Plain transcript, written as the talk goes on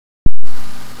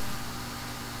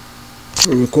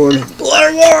We're recording.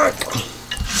 Let it work!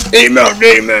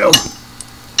 Email.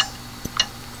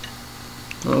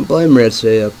 I'll blame Red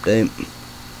State Update.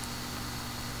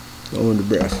 Going to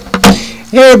breath.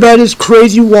 Hey everybody, it's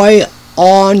Crazy White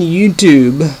on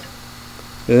YouTube.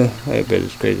 Hey everybody,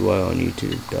 it's Crazy White on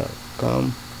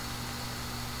YouTube.com.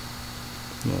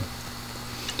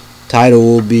 Title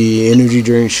will be Energy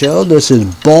Drink Shell. This is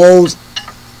Balls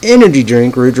Energy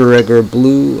Drink, regular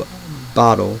blue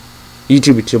bottle.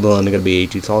 YouTube equivalent is going to be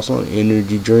 82 salsa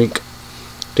energy drink,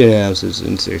 10 ounces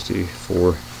and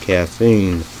 64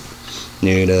 caffeine.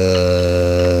 Need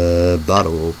a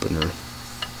bottle opener.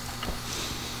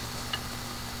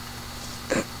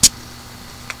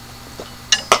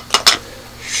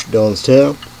 Don's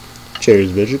tail.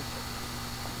 Cheers, bitch.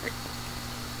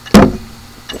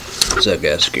 What's up,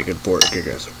 guys? Kicking forward,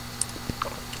 guys.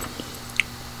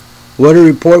 Weather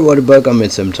report, weather bug. I'm in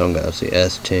Samsung Galaxy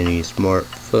S10e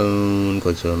smartphone.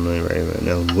 Clicks on the right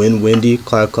now. Wind, windy,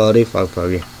 cloud, cloudy, fog,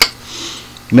 foggy.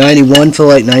 91, feel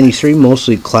like 93.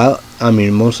 Mostly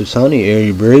mostly sunny.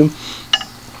 Airy breeze.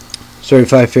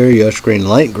 35 fair, yellow green,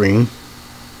 light green.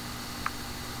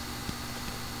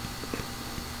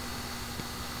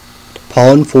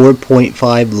 Pollen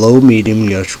 4.5, low, medium,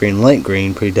 yellow green, light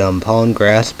green. Predominant pollen,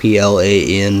 grass,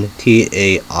 PLANTAIN.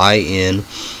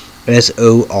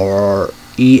 SORREL/GOCK.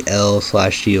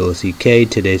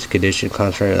 Today's condition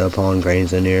concentration of pollen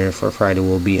grains in the air for Friday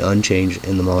will be unchanged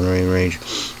in the monitoring range.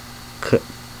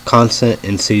 Constant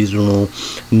and seasonal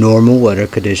normal weather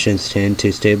conditions tend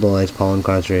to stabilize pollen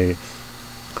concentration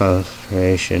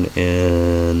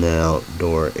in the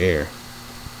outdoor air.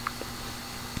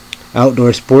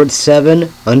 Outdoor sports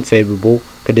 7, unfavorable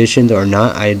conditions are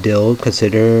not ideal.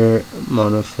 Consider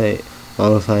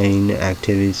modifying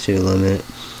activities to limit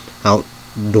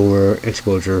outdoor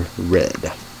exposure.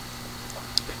 Red.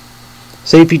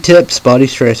 Safety tips: body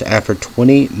stress after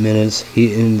 20 minutes,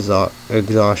 heat and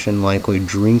exhaustion likely.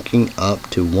 Drinking up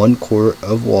to 1 quart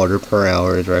of water per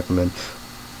hour is recommended.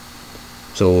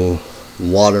 So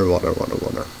water.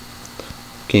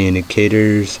 Key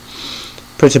indicators: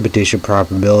 precipitation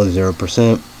probability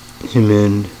 0%.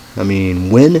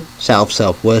 Wind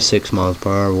south-southwest 6 miles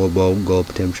per hour. Will go up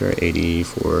temperature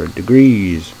 84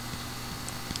 degrees.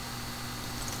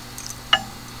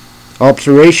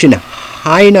 Observation: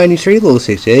 high 93, low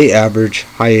 68, average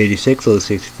high 86, low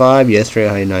 65. Yesterday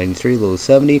high 93, low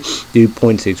 70. Dew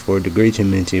point 64 degrees,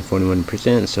 humidity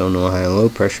 41%. Still no high and low.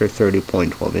 Pressure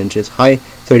 30.12 inches. High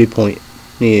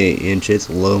 30.8 inches,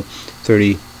 low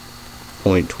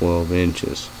 30.12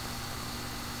 inches.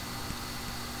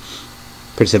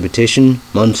 Precipitation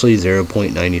monthly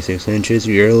 0.96 inches,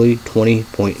 yearly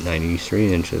 20.93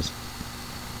 inches.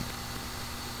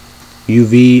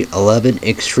 UV 11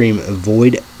 extreme,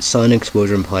 avoid sun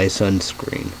exposure, apply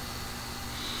sunscreen.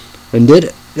 And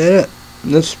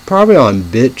that's probably on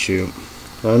BitChute.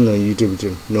 I don't know, YouTube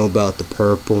to know about the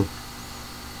purple.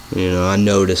 I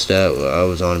noticed that I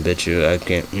was on BitChute. I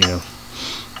can't,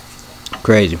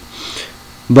 crazy.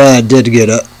 But I did get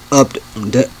I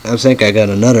think I got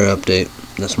another update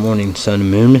this morning. Sun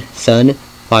and moon. Sun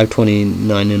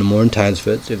 5:29 in the morning, times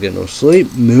fit, so you get no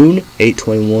sleep. Moon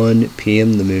 8:21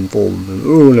 p.m. the moon full moon.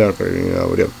 Ooh, not very,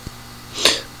 whatever.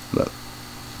 But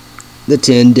the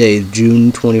 10 days,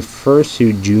 June 21st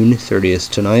to June 30th.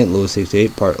 Tonight, low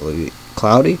 68, partly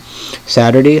cloudy.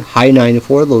 Saturday, high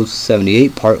 94, low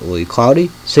 78, partly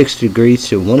cloudy. 6 degrees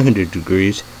to 100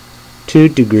 degrees. 2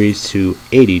 degrees to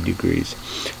 80 degrees.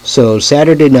 So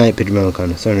Saturday night, pitch mountain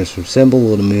kind of thunderstorm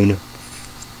symbol of the moon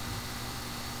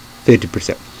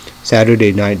 50%.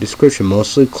 Saturday night description: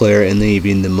 mostly clear in the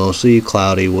evening, then mostly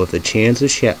cloudy with a chance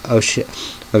of showers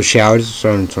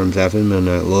and thunderstorms after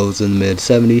midnight. Lows in the mid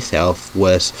 70s.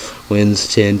 Southwest winds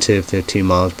 10 to 15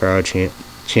 miles per hour.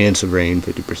 Chance of rain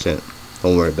 50%.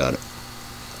 Don't worry about it.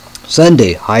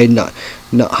 Sunday, high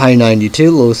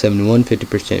 92, low 71,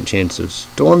 50% chance of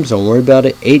storms. Don't worry about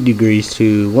it. 8 degrees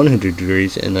to 100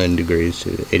 degrees and 9 degrees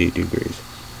to 80 degrees.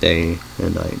 Day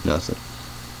and night, nothing.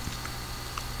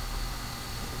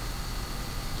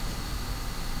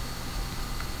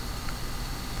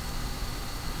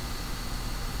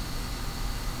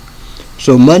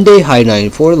 So Monday, high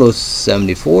 94, low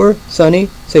 74, sunny,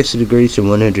 60 degrees to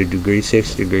 100 degrees,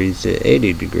 6 degrees to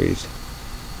 80 degrees.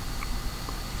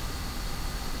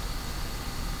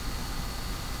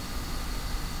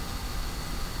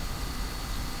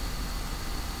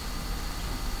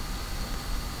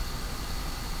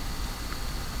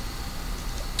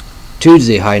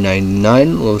 Tuesday, high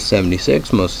 99, low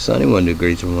 76, mostly sunny, 1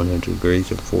 degree to 100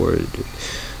 degrees, and 4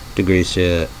 degrees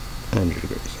to 100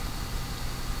 degrees.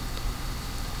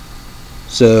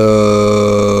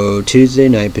 So So Tuesday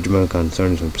night, pitch mode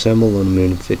concerns from symbol, lunar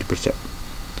moon 50%.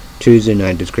 Tuesday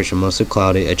night description mostly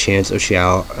cloudy, a chance of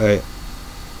showers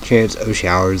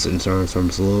and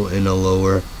thunderstorms low in the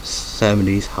lower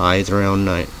 70s, highs around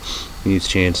 9. Use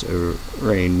chance of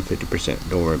rain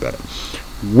 50%. Don't worry about it.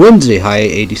 Wednesday high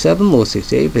 87, low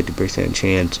 68, 50%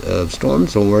 chance of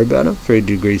storms. Don't worry about it. 3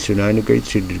 degrees to 9 degrees,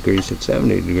 2 degrees to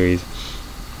 70 degrees.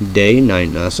 Day, night,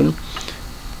 nothing.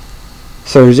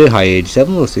 Thursday high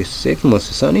 87, low 66,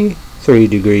 mostly sunny. 3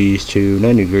 degrees to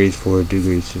 9 degrees, 4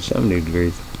 degrees to 70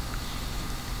 degrees.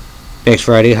 Next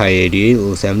Friday high 88,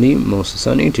 low 70, mostly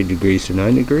sunny. 2 degrees to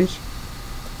 9 degrees.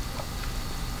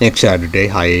 Next Saturday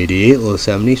high 88, low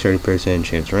 70, 30%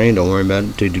 chance of rain. Don't worry about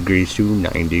it. 2 degrees to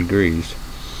 9 degrees.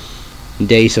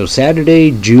 Day, so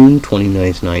Saturday, June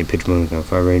 29th night, pitch mode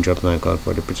fire range up 9 cloud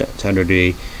 40%.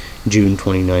 Saturday, June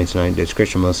 29th night,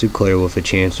 description mostly clear with a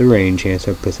chance of rain, chance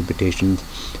of precipitation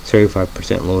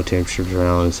 35%, low temperatures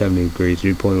around 70 degrees,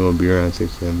 dew point will be around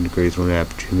 67 degrees, wind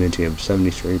average humidity of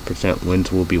 73%,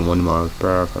 winds will be 1 mile per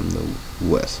hour from the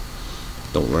west.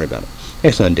 Don't worry about it.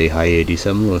 Next Sunday, high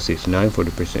 87, low 69,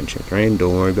 40% chance of rain.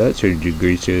 Don't worry about it. 30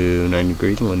 degrees to 9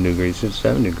 degrees, 1 degree to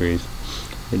 7 degrees.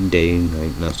 And day,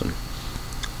 night, nothing.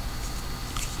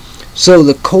 So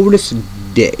the coldest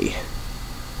day.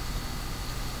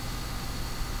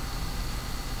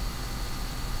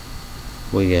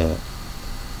 We got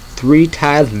 3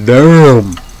 times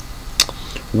down.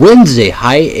 Wednesday,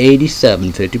 high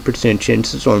 87, 50%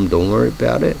 chance of storm. Don't worry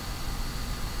about it.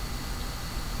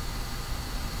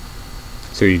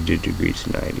 32 degrees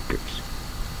to 9 degrees.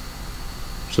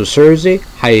 So Thursday,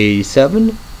 high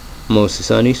 87, mostly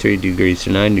sunny, 3 degrees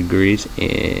to 9 degrees,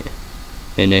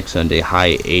 and next Sunday,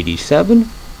 high 87,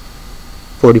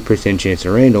 40% chance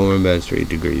of rain. Don't worry about it, 3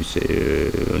 degrees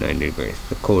to 9 degrees.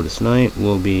 The coldest night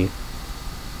will be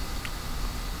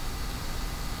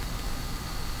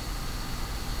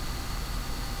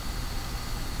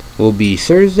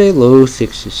Thursday, low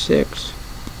 66.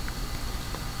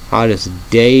 Hottest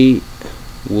day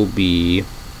will be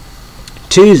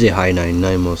Tuesday, high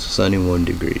 99, mostly sunny, 1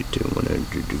 degree to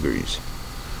 100 degrees.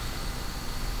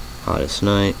 Hottest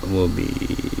night will be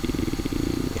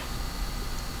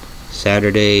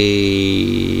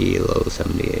Saturday, low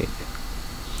 78.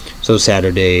 So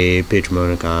Saturday, pitch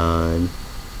monocon,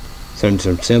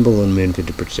 thunderstorm symbol, and moon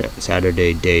 50%.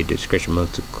 Saturday day description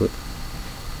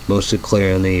mostly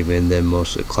clear and even, then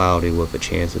mostly cloudy with a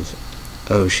chances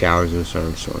of showers and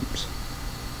thunderstorms.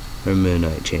 Or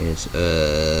midnight chance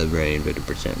of rain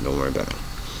 50%. Don't worry about it.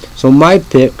 So my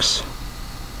picks,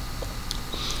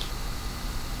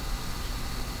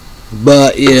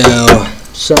 but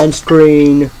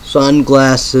sunscreen,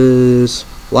 sunglasses,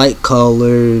 light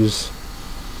colors,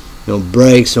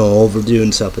 breaks,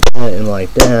 overdoing stuff like that and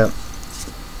like that.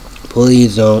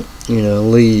 Please don't,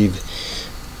 leave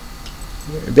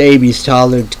babies,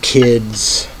 toddlers,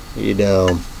 kids, in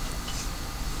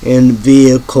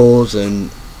vehicles,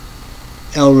 and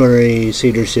elderly,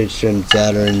 senior citizens,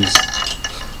 veterans,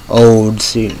 old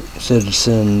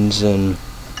citizens, and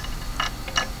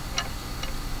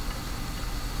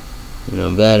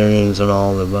veterans and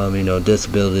all the above,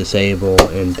 disability, disabled,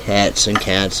 and pets and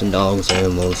cats and dogs,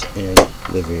 animals, and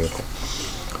the vehicle.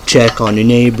 Check on your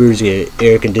neighbors, get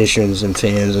air conditioners and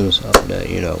fans and stuff like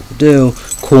that, do.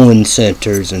 Cooling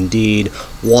centers, indeed.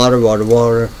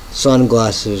 Water,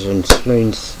 sunglasses and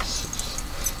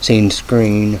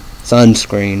sunscreen,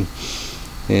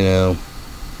 and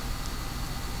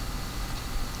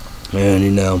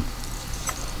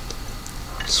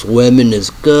swimming is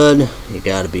good. You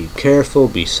gotta be careful,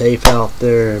 be safe out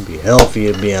there, be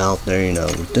healthy, be out there,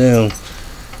 do.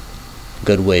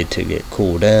 Good way to get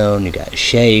cool down. You got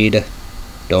shade.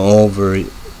 Don't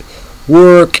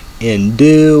overwork and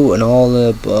do and all the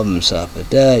above and stuff like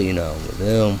that,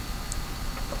 do.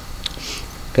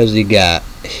 Because you got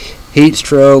heat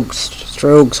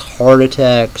strokes, heart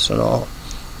attacks, and all.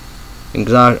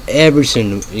 Anxiety,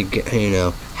 everything.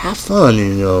 Have fun,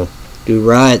 do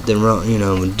right, then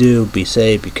wrong, do, be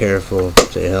safe, be careful,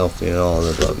 stay healthy, and all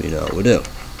the above, we do.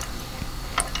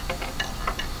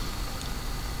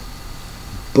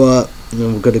 But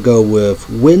we're going to go with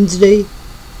Wednesday.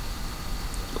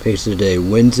 Face of the day.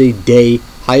 Wednesday day,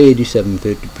 high 87,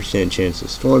 50% chance of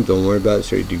storm. Don't worry about it,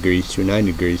 30 degrees to 9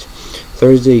 degrees.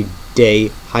 Thursday day,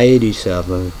 high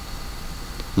 87,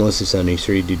 mostly sunny,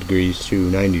 30 degrees to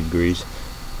 90 degrees.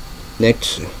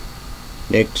 Next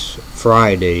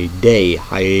Friday day,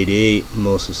 high 88,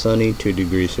 mostly sunny, 2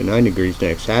 degrees to 9 degrees.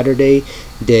 Next Saturday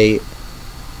day,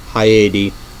 high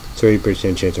 80,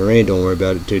 30% chance of rain. Don't worry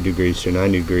about it, 2 degrees to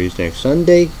 9 degrees. Next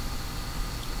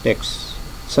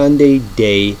Sunday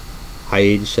day, High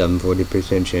 87,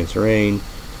 40% chance of rain.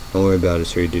 Don't worry about it.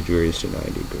 3 degrees to 9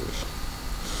 degrees.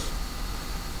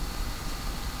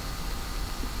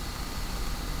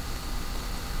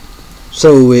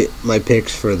 So my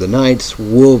picks for the nights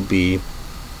will be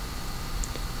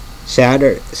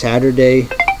Saturday.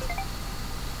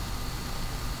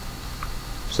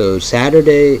 So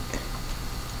Saturday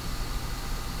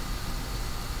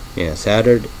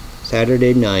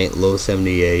night, low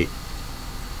 78,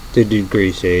 2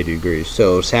 degrees to 8 degrees.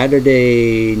 So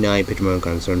Saturday night, picture moon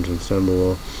concerns from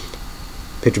symbol.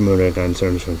 Picture moon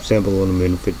concerns from symbol and the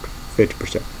moon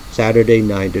 50%. Saturday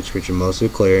night description mostly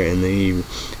clear, and the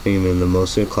evening the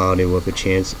mostly cloudy with a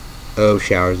chance of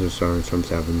showers or storms from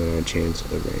 7 and a chance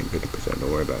of rain 50%.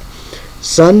 Don't worry about it.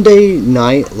 Sunday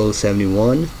night, low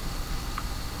 71.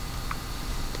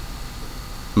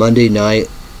 Monday night,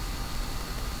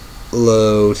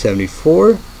 low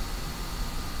 74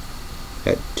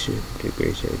 at 2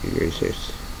 degrees to 8 degrees,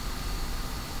 6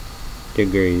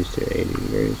 degrees to 80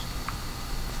 degrees.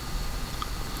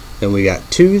 Then we got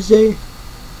Tuesday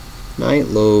night,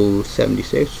 low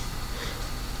 76,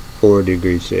 4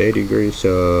 degrees to 8 degrees.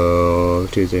 So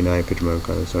Tuesday night, picture moon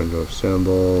kind of sun of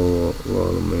symbol,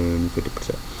 low moon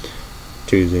 50%.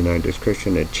 Tuesday night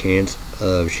description, a chance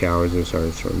of showers and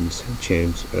thunderstorms,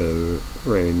 chance of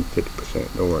rain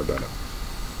 50%. Don't worry about it.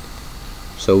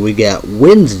 So we got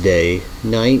Wednesday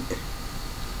night,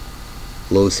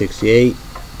 low 68,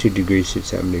 2 degrees to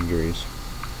 7 degrees.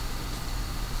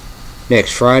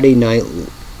 Next Friday night,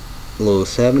 low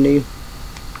 70.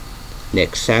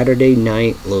 Next Saturday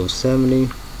night, low 70.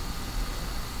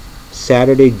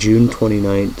 Saturday, June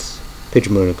 29th,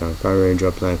 picture moon account, fire rain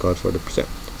drops 9 clouds 40%.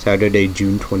 Saturday,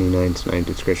 June 29th, night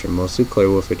description, mostly clear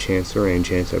with a chance of rain,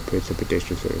 chance of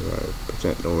precipitation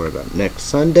 35%. Don't worry about it. Next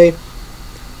Sunday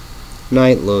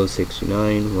night, low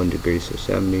 69, 1 degrees to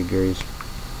 7 degrees.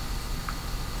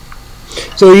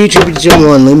 So YouTube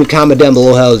channel, leave me a comment down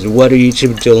below what are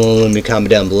YouTube channel, leave me a comment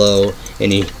down below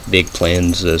any big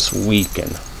plans this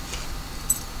weekend.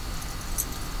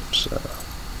 So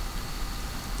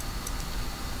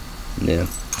yeah,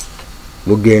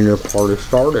 we're getting our party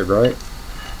started, right?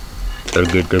 So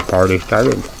get the party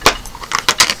started.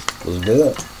 Let's do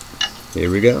it. Here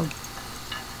we go.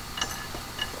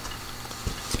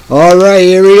 Alright,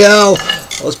 here we go.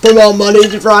 Let's promote Monday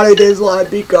to Friday days live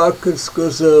Peacock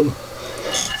exclusive.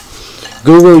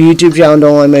 Google, YouTube channel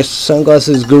don't like my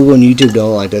sunglasses. Google and YouTube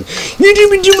don't like that.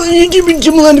 YouTube and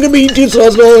gonna be YouTube, so I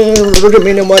was going to look at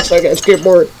me and watch like a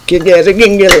skateboard. Kick ass, I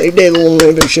can get a day little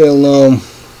living shit alone.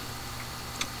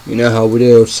 You know how we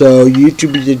do. So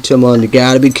YouTube did someone, you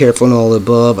gotta be careful and all the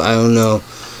above. I don't know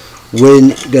when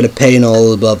you're gonna pay and all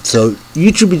the above. So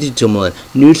YouTube did someone,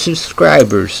 new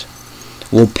subscribers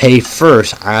will pay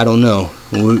first. I don't know.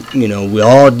 We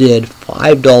all did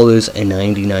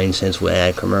 $5.99 with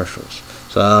ad commercials.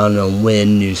 So I don't know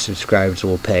when new subscribers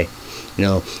will pay.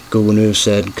 Google News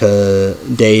said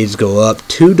days go up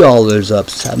 $2 up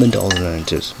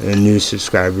 $7.90, and new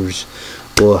subscribers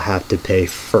will have to pay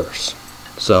first.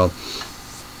 So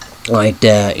like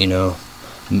that,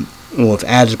 with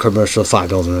ads commercial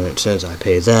 $5.09, I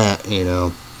pay that.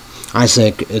 I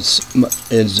think it's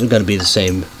gonna be the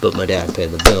same, but my dad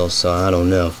paid the bill, so I don't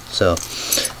know. So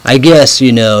I guess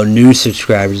new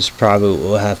subscribers probably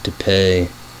will have to pay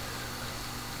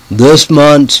this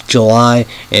month, July,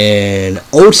 and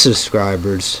old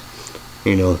subscribers,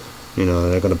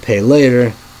 they're gonna pay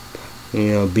later.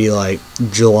 Be like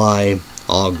July,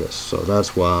 August. So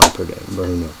that's why I'm predicting, but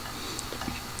who knows?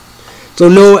 So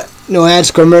no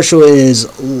ads commercial it's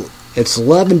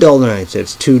 $11.90.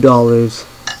 It's $2.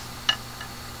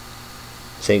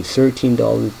 Saying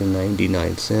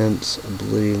 $13.99, I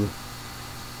believe.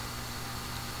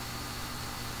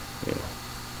 Yeah.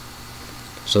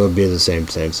 So it'd be the same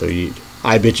thing. So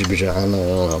I bet you, I don't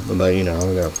know, but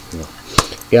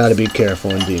gotta be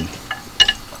careful indeed.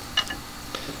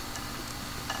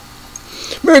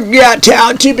 Mercury out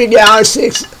town, 2 big hours,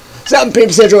 7 p.m.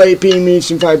 Central, 8 p.m.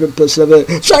 Eastern, 5 p.m.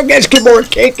 Pacific. So I guess get more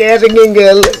kick ass and get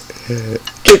leave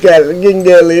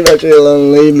that shit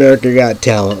alone. Leave America Got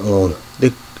Talent alone.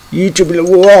 The YouTube,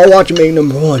 we're all watching me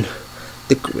 #1,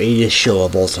 the greatest show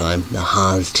of all time, the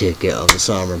Hans ticket of the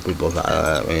summer. People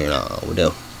thought, we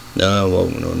do. No.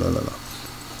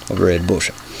 Overrated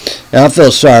bullshit. And I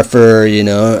feel sorry for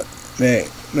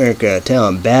America Got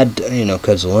Talent. Bad,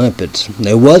 because of Olympics.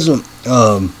 It wasn't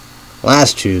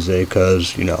last Tuesday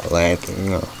because people like,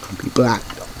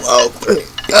 whoa,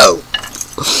 go.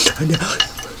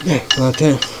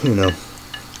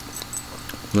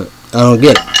 I don't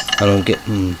get it. I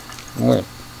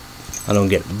don't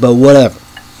get it. But whatever.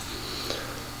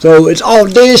 So it's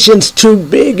auditions to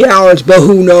big hours, but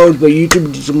who knows? But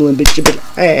YouTube just a little bit.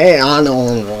 Hey, I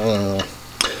know.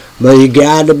 But you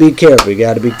gotta be careful. You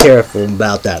gotta be careful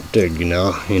about that too. Be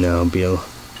a little bit,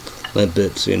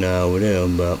 with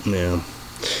him, but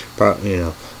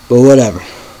but whatever.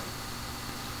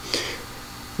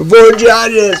 For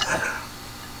judges,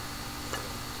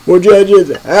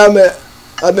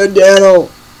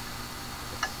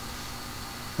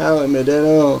 How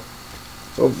Medano,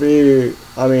 Sophie,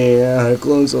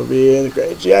 Clone Sophie, and the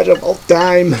great judge of all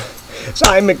time,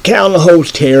 Simon Cowell, the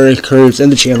host, Terry Crews,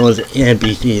 and the channel is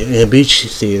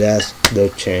NBC. That's the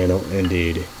channel,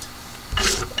 indeed.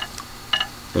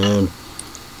 And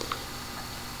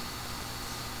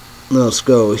let's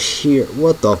go here.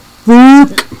 What the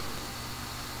fuck?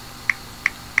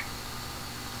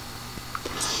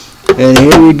 And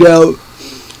here we go.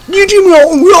 YouTube,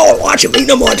 all watching me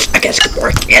no more. I guess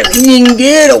you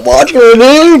did watch it,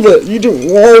 but YouTube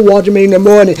all watching me in the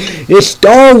morning. It's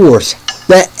Star Wars,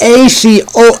 the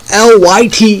ACOLYTE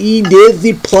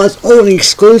Disney Plus only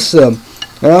exclusive.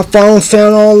 And I finally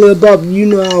found all the above. You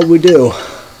know how we do.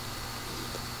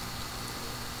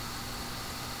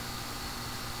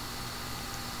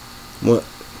 What?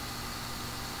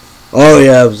 Oh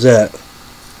yeah, it was that.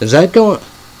 Is that going?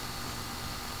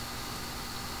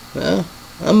 Well,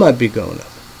 I might be going up.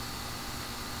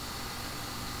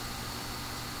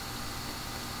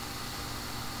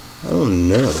 I don't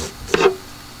know.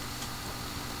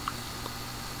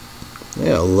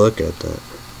 Yeah, look at that.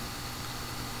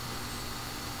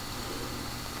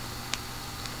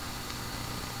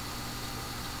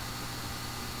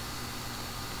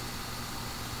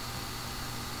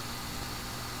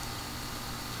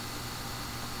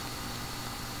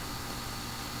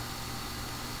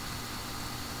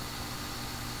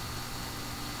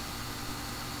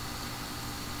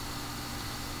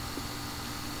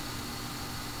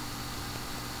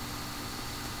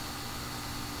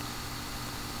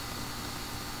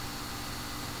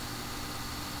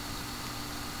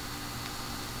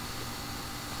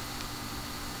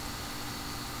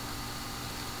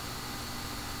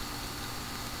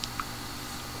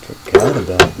 Forgot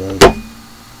about them.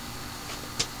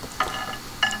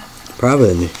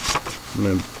 Probably.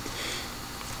 Remember.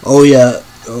 Oh yeah.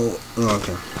 Oh,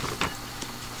 okay.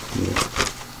 Yeah.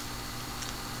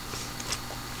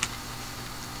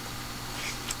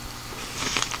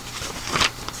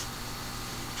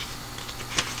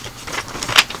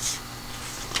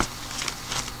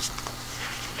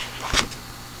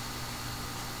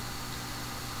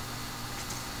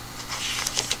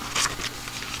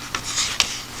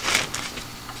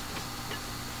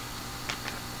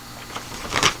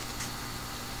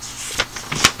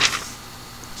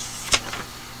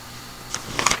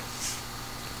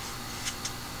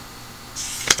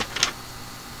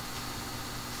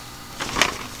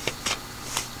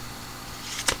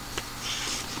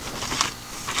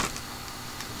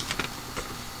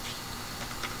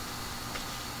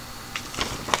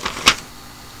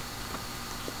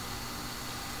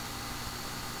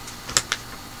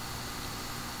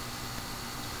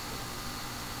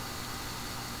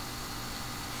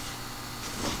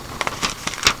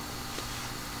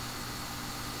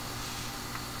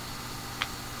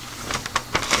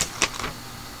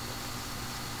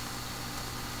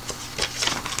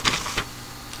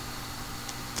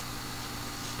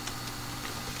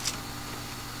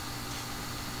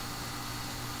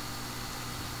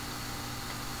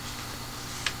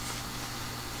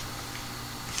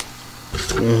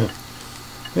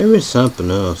 Maybe it's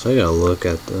something else. I gotta look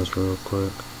at this real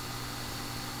quick.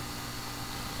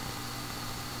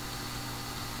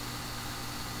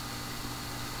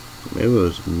 Maybe it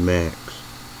was Max.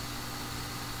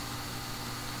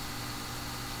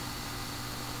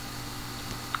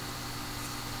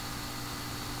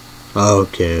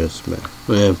 Okay, it's Max.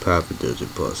 And probably Disney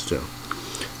Plus too.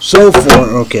 So far,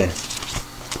 okay.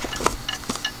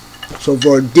 So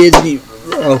far, Disney.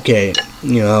 Okay,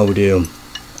 you know how we do.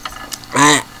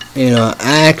 I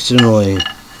accidentally,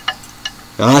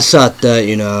 I thought that,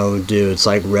 it's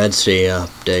like Red Sea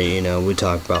update, we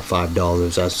talked about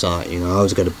 $5. I thought, I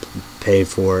was going to pay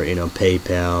for it,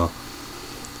 PayPal,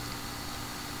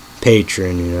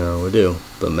 Patreon, we do,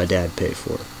 but my dad paid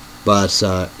for it. But I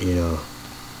thought,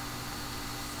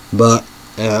 but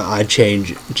I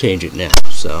change it now,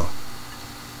 so.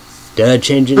 Did I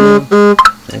change it now? I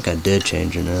think I did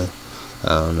change it now. I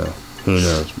don't know. Who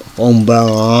knows? My phone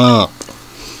bell up.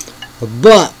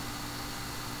 But,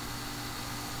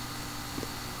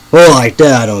 well, like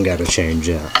that, I don't gotta change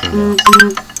that.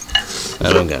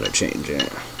 I don't gotta change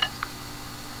that.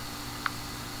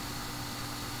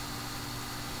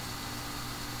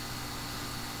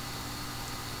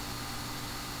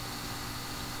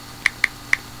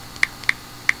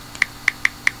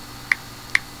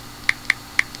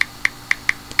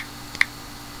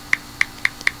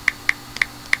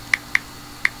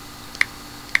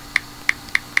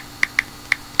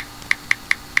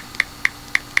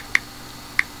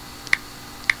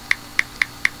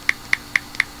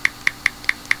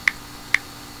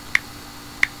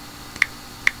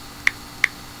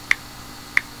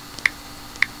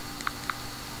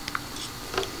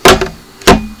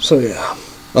 So yeah,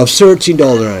 of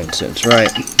 $13.09, right?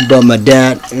 But my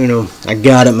dad, I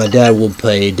got it. My dad will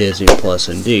pay Disney Plus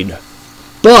indeed,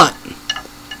 but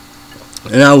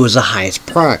and that was the highest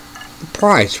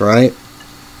price, right?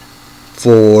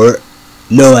 For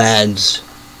no ads,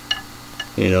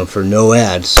 for no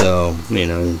ads. So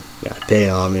you gotta pay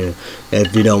on.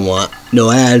 If you don't want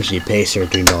no ads, you pay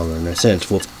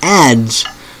 $13.09. With ads,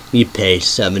 you pay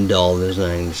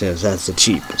 $7.90. That's the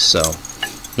cheapest. So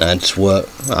that's what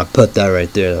I put that right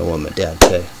there. That's what my dad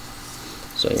paid.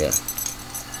 So yeah.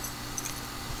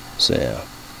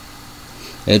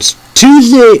 It's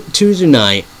Tuesday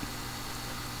night,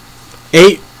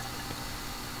 8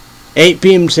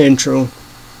 p.m. Central.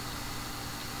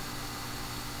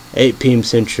 8 p.m.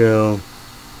 Central,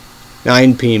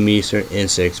 9 p.m. Eastern,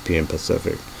 and 6 p.m.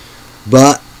 Pacific.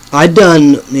 But I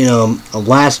done,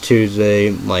 last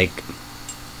Tuesday, like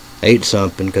 8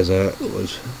 something, because I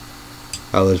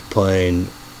was playing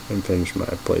and finished my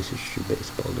PlayStation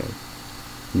baseball game.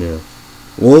 Yeah.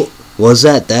 Well, was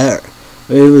that there?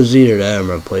 It was either that or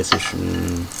my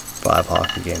PlayStation 5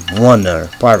 hockey game. One there,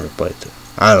 private PlayStation.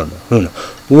 I don't know. Who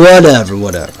knows?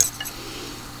 Whatever.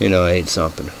 8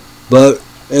 something. But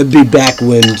it'd be back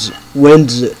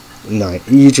Wednesday night.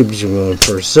 YouTube is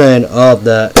 1% of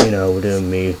that, within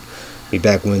me. Be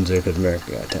back Wednesday because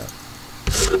America got town.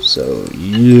 So,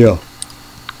 yeah.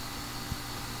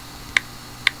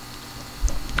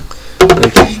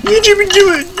 YouTube is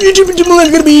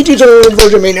gonna be YouTube, so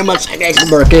unfortunately, I'm not saying extra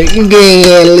market. You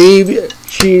can't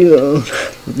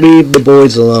leave the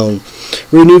boys alone.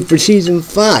 Renewed for season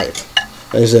 5.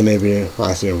 I said maybe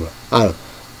last year. I don't know.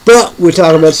 But we're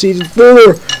talking about season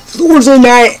 4. Thursday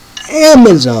night,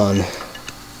 Amazon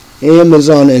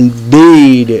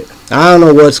indeed. I don't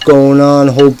know what's going on.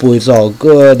 Hopefully it's all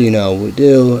good. We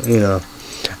do.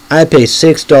 I pay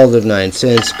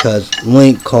 $6.09 because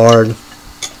link card.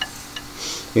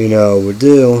 We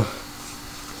do.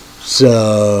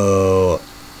 So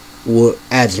with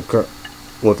ads,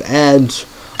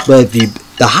 but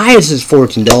if the highest is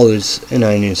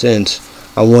 $14.90.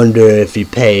 I wonder if you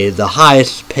pay the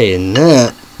highest paying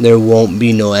that, there won't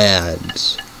be no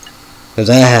ads. Because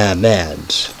I have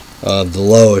ads. The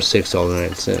lower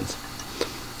 $6.09.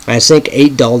 I think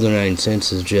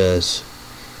 $8.09 is just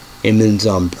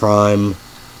Amazon Prime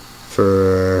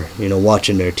for,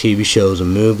 watching their TV shows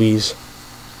and movies.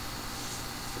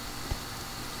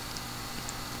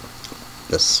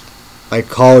 Like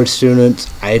college students,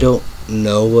 I don't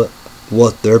know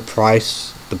what their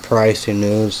the pricing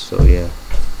is, so yeah.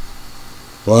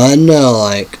 Well, I know,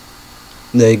 like,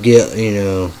 they get,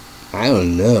 I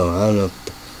don't know if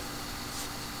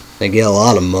they get a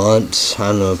lot of months. I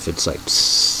don't know if it's like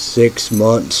 6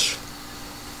 months.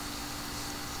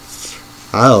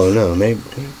 I don't know, maybe.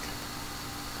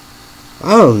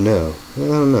 I don't know.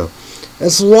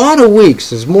 It's a lot of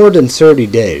weeks. It's more than 30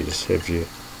 days if you,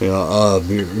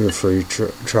 of your free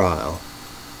trial.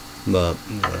 But,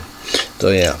 so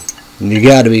yeah. You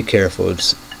gotta be careful.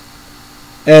 It's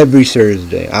every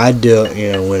Thursday. I do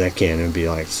it, when I can. It'd be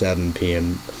like 7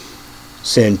 p.m.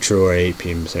 Central or 8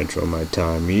 p.m. Central my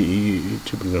time.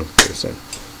 YouTube is understand.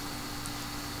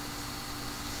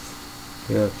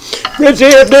 Yeah. That's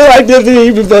it. If they like this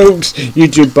evening, folks.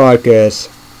 YouTube podcast.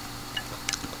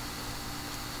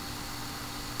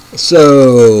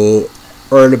 So,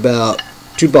 heard about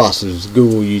 2 bosses,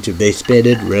 Google, YouTube. They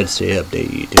spitted Red State Update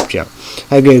YouTube channel.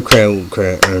 I gave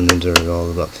credit earnings and all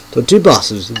of that. So 2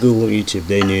 bosses, Google, YouTube.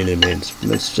 They knew they made a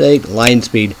mistake. Line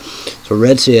speed. So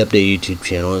Red State Update YouTube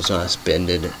channel is not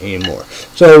spended anymore.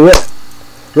 So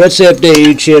Red State Update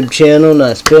YouTube channel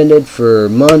not spended for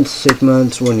months, 6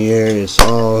 months, 1 year. It's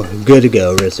all good to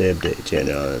go. Red State Update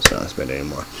channel is not spended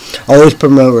anymore. Always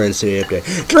promote Red State Update.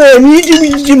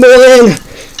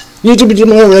 YouTube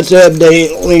channel, Red State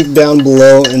Update, link down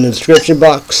below in the description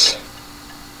box.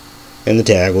 And the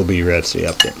tag will be Red State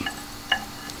Update.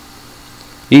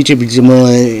 YouTube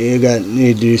channel, you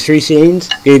need to do 3 scenes.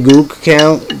 Get a Google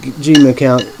account, Gmail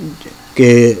account,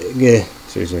 get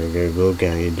Google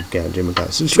account, YouTube account, Gmail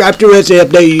account. Subscribe to Red State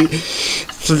Update.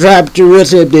 Subscribe to Red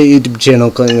State Update YouTube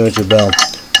channel, click on your bell.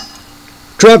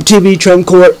 Trump TV, Trump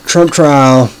court, Trump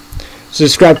trial.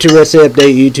 Subscribe to Red State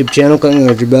Update YouTube channel, click on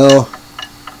your bell.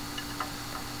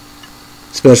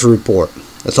 Special report.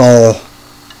 That's all.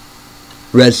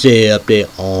 Red State Update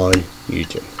on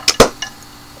YouTube.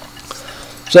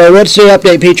 So Red State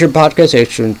Update feature podcast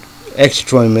extra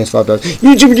 20 minutes, $5.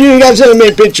 YouTube, you got to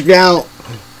make picture count.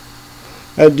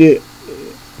 I do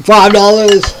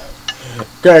 $5.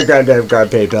 Got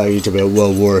PayPal, YouTube at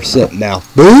World War Sit now.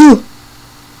 Boo.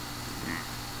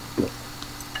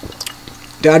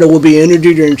 Data will be entered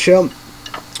during show.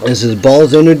 This is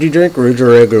Balls Energy Drink,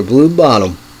 original regular blue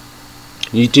bottle.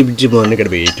 YouTube Jiblin, gonna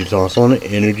be 82 sauce on it.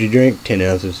 Energy drink, 10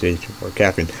 ounces, 64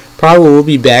 caffeine. Probably will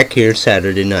be back here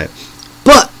Saturday night,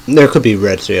 but there could be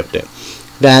Red State update.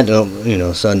 That,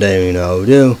 Sunday, we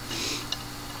do.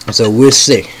 So we'll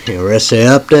see. Red State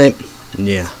update,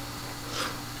 yeah.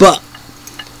 But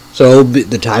so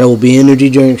the title will be Energy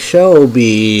Drink Show. Will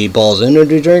be Balls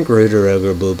Energy Drink, original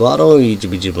regular blue bottle.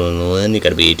 YouTube Jiblin, you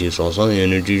gotta be 82 sauce on the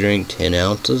energy drink, 10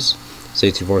 ounces.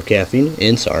 64 caffeine,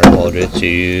 and sorry, apologize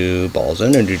to Balls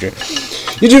Energy Drink.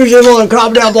 YouTube channel and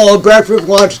calm down, ball, breakfast,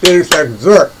 lunch, dinner, snack,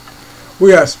 dessert.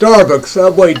 We got Starbucks,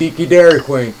 Subway, Dickie, Dairy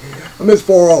Queen. I miss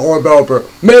 4 on developer.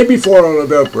 Maybe 4 on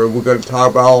developer. We're going to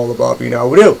talk about all the above, we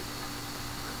do.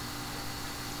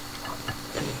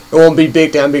 It won't be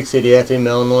Big Town, Big City, FM,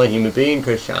 Illinois, human being,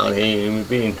 Chris Town, hey, human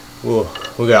being. Whoa.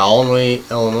 We got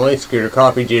Illinois, Scooter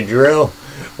Coffee, Drill.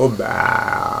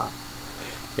 Bah.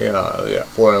 Yeah,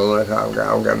 4 Illinois,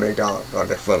 I'm gonna McDonald's. I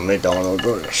just put McDonald's.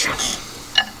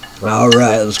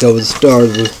 Alright, let's go with the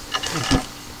stars.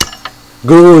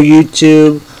 Google,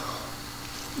 YouTube.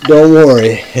 Don't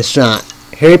worry, it's not.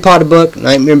 Harry Potter book,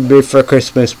 Nightmare Before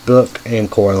Christmas book, and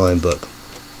Coraline book.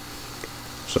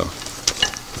 So.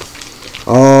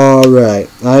 Alright,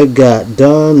 I got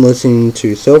done listening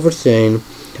to Silver Stain,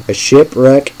 A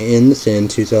Shipwreck in the Sea,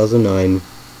 2009.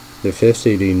 The 5th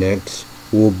CD next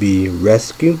will be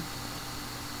Rescue,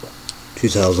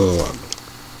 2011.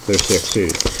 Their 6th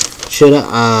CD. Should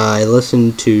I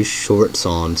listen to Short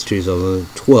Songs,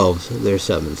 2012, their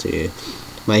 7th CD.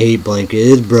 My heat blanket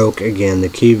is broke again. The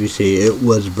QVC, it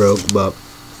was broke, but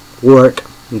work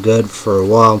good for a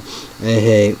while. I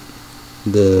hate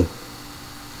the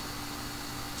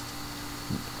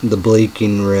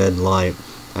blinking red light.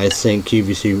 I think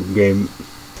QVC gave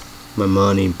my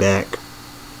money back.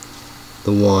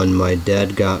 The one my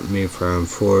dad got me from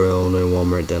 4 Illinois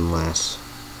Walmart didn't last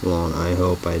long. I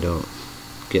hope I don't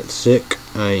get sick.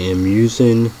 I am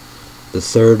using the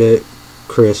third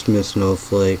Christmas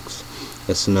snowflakes.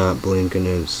 It's not blinking.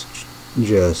 It's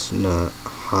just not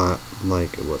hot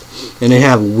like it was. And they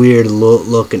have weird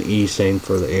looking e-stain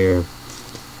for the air.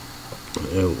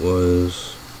 It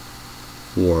was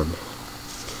warm.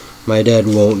 My dad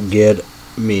won't get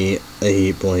me a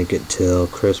heat blanket till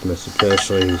Christmas,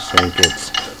 especially he think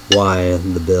it's why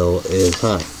the bill is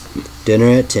high.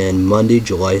 Dinner at 10, Monday,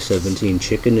 July 17,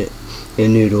 chicken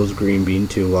and noodles, green bean,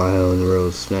 2 White Island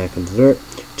Rose snack and dessert,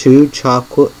 2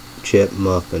 chocolate chip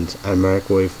muffins. I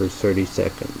microwave for 30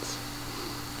 seconds.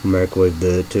 Microwave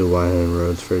the 2 White Island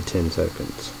Rose for 10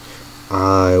 seconds.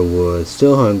 I was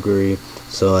still hungry,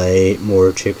 so I ate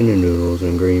more chicken and noodles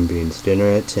and green beans. Dinner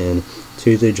at 10,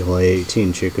 Tuesday, July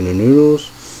 18, chicken and noodles,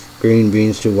 green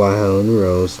beans, 2 White Island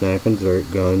Rose, snack and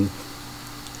dessert, going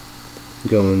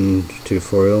to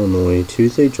 4 Illinois,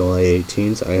 Tuesday, July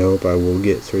 18th. I hope I will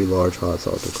get 3 large hot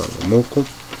salted caramel mocha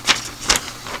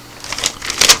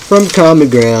from Common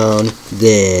Ground,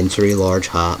 then 3 large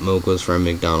hot mochas from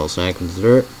McDonald's snack and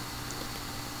dessert.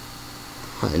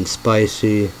 Hot and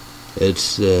spicy.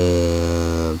 It's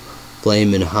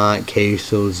Flamin' Hot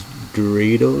Quesos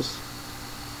Doritos.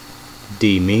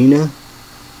 D-Mina.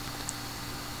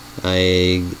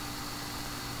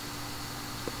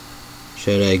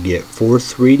 Should I get 4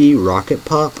 3D Rocket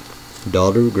Pop,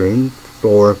 Dollar Green,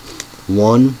 for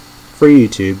 1 for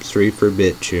YouTube, 3 for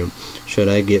BitChew? Should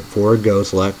I get 4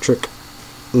 Ghost Electric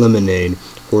Lemonade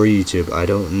for YouTube? I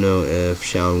don't know if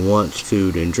Sean wants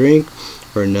food and drink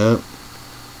or not.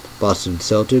 Boston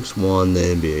Celtics won the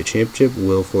NBA championship.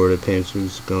 Will Florida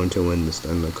Panthers going to win the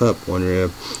Stanley Cup? Wonder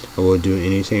if I will do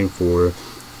anything for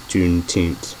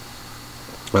Juneteenth.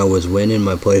 I was winning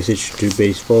my PlayStation 2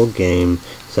 baseball game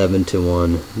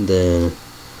 7-1. Then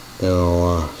I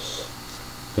lost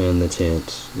in the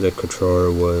 10th. The controller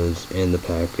was in the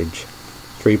package.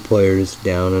 3 players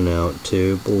down and out.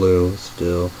 2 blue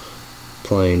still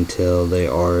playing till they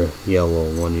are yellow.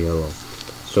 1 yellow.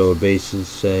 So base is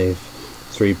safe.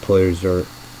 3 players are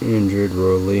injured.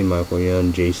 Roy Lee, Michael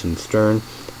Young, Jason Stern.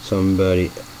 Somebody,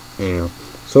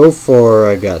 So far,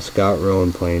 I got Scott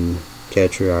Rowan playing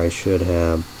catcher. I should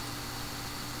have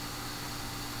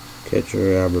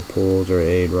catcher Albert Pujols or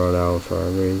A-Rod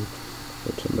Alvarez.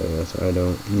 Or somebody else. I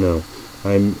don't know.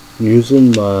 I'm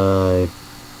using my...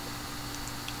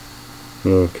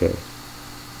 Okay.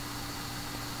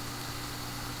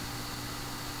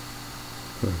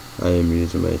 I am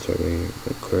using my starting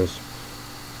Chris.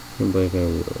 Blake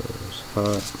was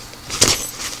hot.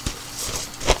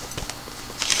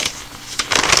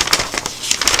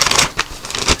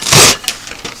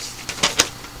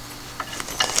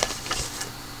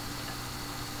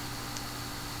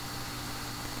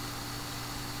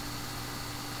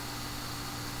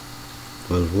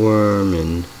 was warm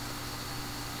and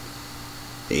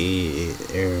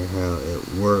how it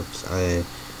works. I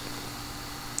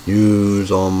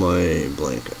use all my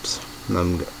blankets.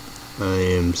 I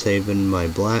am saving my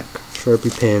black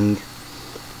Sharpie pen.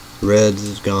 Red's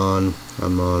is gone.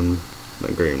 I'm on my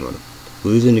green one.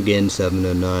 Losing again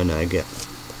 7-9. I get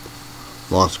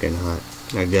lost getting hot.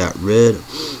 I got rid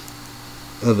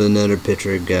of another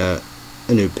pitcher. Got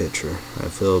a new pitcher. I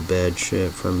feel bad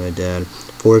shit from my dad.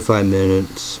 45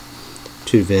 minutes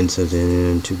to Vincent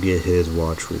in to get his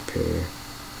watch repaired.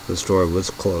 The store was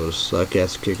closed. Suck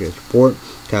ass kickers report.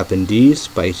 Captain D's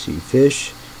spicy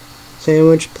fish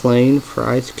sandwich, plain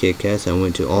fries, Kit Kats. I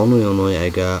went to Alney, Illinois. I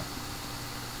got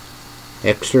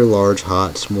extra large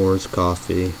hot s'mores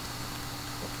coffee.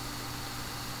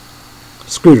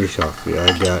 Scooter coffee.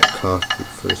 I got coffee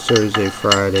for Thursday,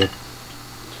 Friday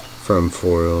from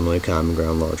 4 Illinois Common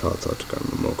Ground large hot salted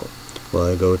caramel mocha.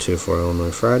 Well, I go to 4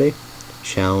 Illinois Friday.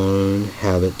 Shallon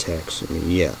have it text me.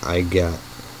 Yeah, I got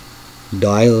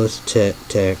dial-us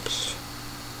text.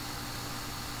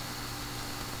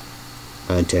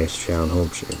 I text Shallon,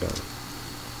 hope she got it.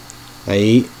 I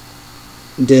eat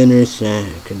dinner,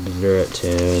 snack, and dessert at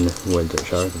 10. Went to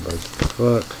Shark and Birds.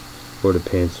 Fuck. For the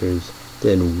Panthers.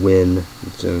 Then win.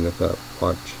 It's in the cup.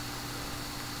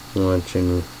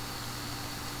 Watching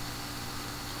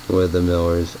with the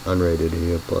Millers. Unrated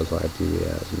here. Plus live TV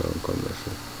ads. No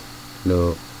commercial.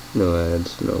 No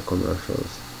ads. No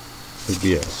commercials.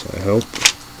 Yes, I hope.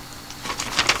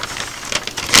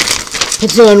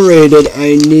 It's unrated.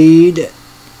 I need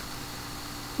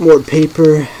more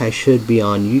paper. I should be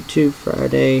on YouTube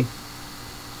Friday.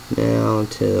 Now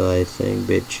until I think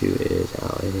BitChute is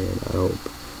out here. I hope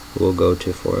we'll go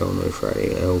to 4 Illinois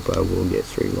Friday. I hope I will get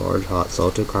 3 large hot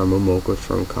salted caramel mochas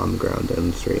from Common Ground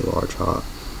and 3 large hot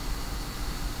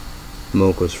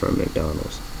mochas from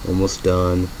McDonald's. Almost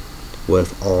done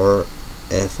with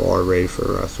FR ready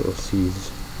for Russell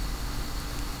season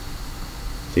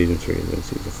 3 and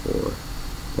season 4.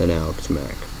 Then Alex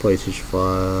Mack. PlayStation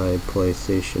 5,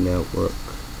 PlayStation Network,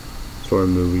 Store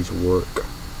movies work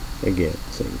again.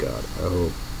 Thank God. I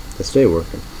hope they stay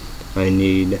working. I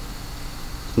need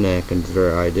snack and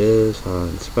dessert ideas, hot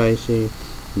and spicy.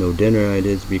 No dinner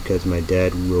ideas because my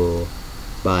dad will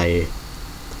buy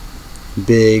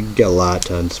big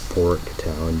Galatons pork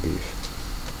Italian beef.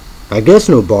 I guess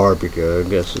no barbecue. I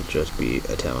guess it'd just be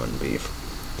Italian beef.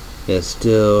 I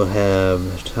still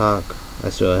have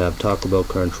Taco Bell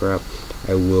Crunch Wrap.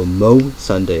 I will mow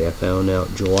Sunday. I found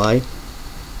out July.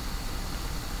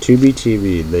 Tubi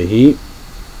TV. The Heat.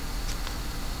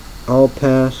 All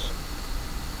pass.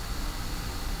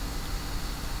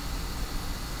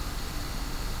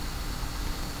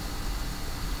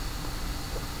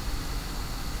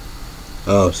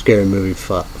 Oh, Scary Movie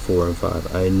 4 and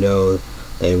 5. I know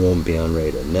they won't be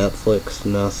unrated. Netflix,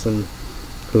 nothing.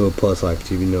 Hulu Plus Live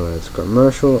TV, no ads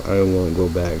commercial. I won't go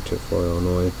back to 4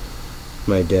 Illinois.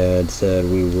 My dad said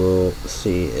we will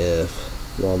see if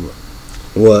Walmart.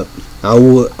 What?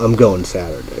 I'm going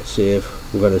Saturday. See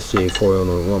if we're gonna see if 4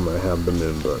 Illinois Walmart have the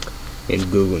Moon Book. And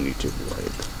Google and YouTube will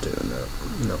hate doing that.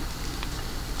 No.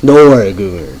 Don't worry,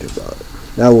 Google and YouTube about it.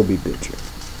 That will be bitchy.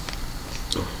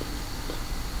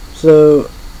 So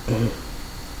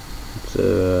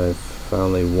I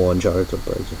finally won Chargers of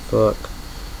Birds of Fuck.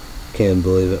 Can't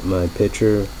believe it. My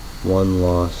pitcher, 1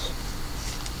 loss.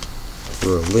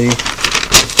 Relief.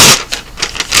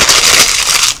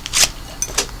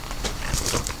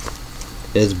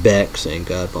 Is back, thank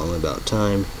God, finally about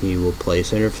time. He will play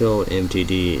center field.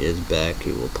 MTD is back.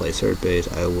 He will play third base.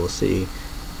 I will see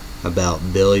about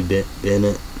Billy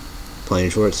Bennett playing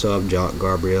shortstop. Jock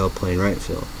Gabriel playing right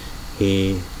field.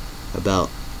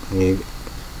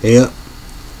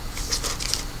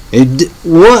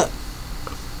 What?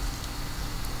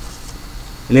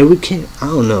 And then we can't. I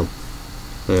don't know.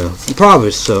 Yeah,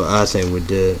 probably so. I think we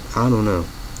did. I don't know.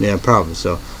 Yeah, probably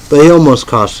so. But he almost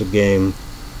cost the game.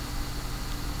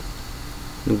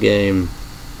 Made an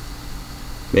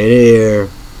error.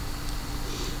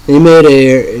 He made an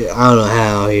error. I don't know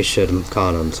how he should have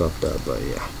caught himself that, but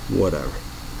yeah, whatever.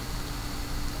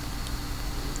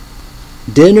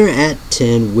 Dinner at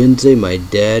 10 Wednesday. My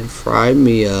dad fried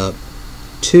me up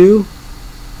 2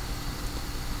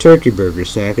 turkey burger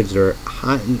snack and dessert.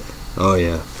 Hot. Oh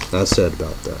yeah, I said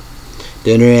about that.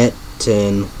 Dinner at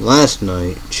 10 last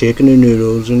night. Chicken and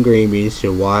noodles and green beans.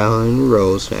 Hawaiian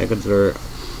rolls snack and dessert.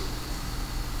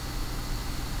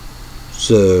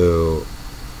 So,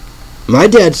 my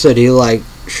dad said he liked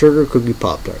sugar cookie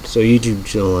Pop-Tarts. So, YouTube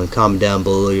channel, comment down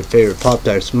below your favorite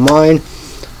Pop-Tarts. Mine,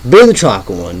 they're the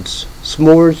chocolate ones.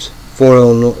 S'mores, For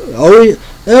Illinois,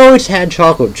 they always had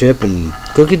chocolate chip and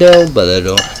cookie dough, but they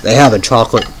don't. They have a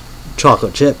chocolate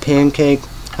chip pancake.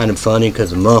 Kind of funny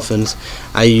because of muffins.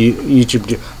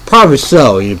 YouTube probably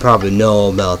so. You probably know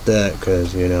about that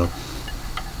because yeah,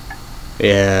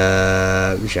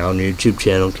 on YouTube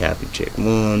channel Cappy Chick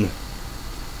 1.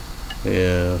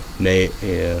 Yeah,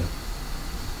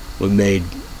 we made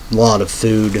a lot of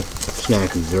food,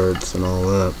 snack and desserts and all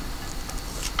that.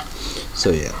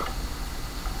 So yeah.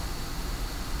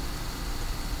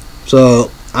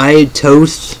 So I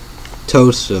toast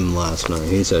him last night.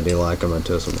 He said he liked him. I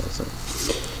toasted him last night.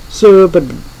 So, but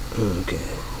okay.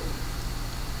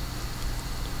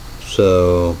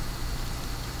 So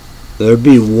there'd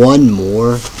be one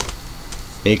more.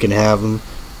 He can have them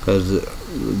because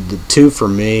the two for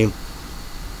me.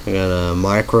 I got a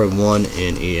microwave one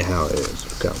and eat how it is.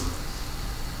 Okay.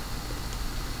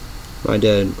 My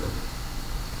dad.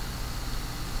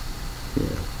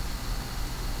 Yeah.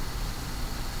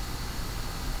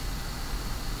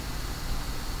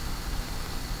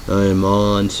 I am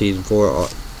on season 4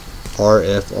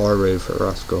 RFR ready for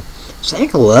Roscoe. I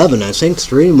think 11. I think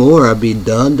 3 more. I'd be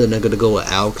done. Then I'm gonna go with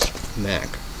Alex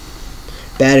Mack.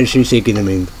 Bad issue seeking to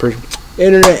me.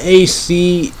 Internet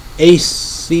ACHIUV.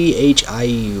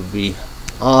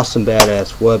 Awesome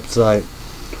badass website.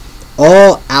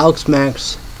 All Alex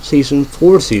Mack's season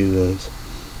 4 seasons.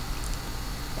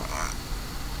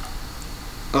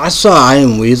 I saw I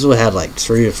Am Weasel had like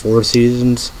 3 or 4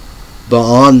 seasons,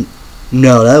 but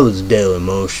no, that was Daily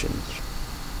Motions.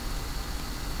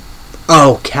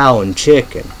 Oh, Cow and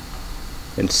Chicken.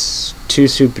 And 2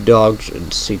 Super Dogs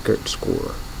and Secret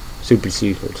Score. Super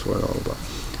Secret Score and all about.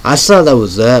 I thought that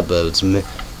was that, but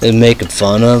they're making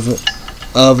fun of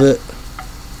it.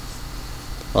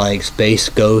 Like Space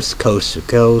Ghost, Coast to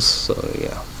Coast, so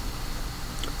yeah.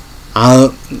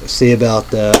 I'll see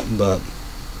about that, but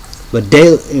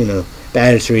Daily,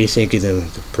 Bad Three think of them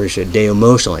appreciate Daily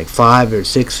Motion, like 5 or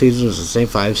 6 seasons, the same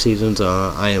 5 seasons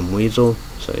on I Am Weasel.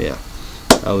 So yeah,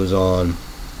 I was on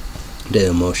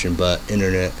Daily Motion, but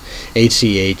Internet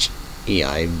ACHEIVE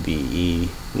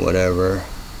whatever.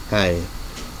 Hey,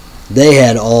 they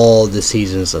had all the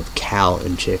seasons of Cow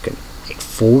and Chicken, like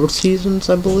 4 seasons,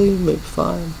 I believe, maybe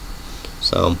 5.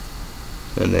 So,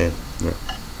 and then yeah.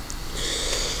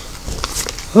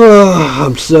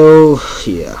 I'm so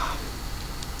yeah.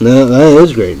 No, that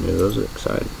is great news. I was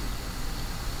excited.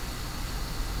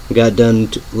 I got done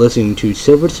listening to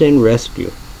Silver Sand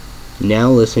Rescue. Now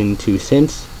listening to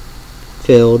Sense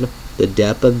Filled, The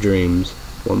Depth of Dreams.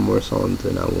 One more song,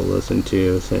 then I will listen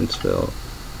to Sense Filled.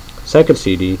 Second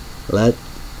CD, Let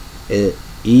It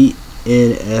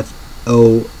ENFOLDU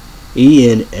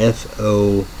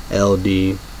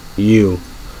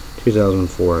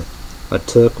 2004. I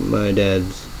took my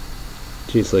dad's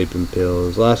 2 sleeping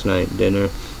pills. Last night, dinner.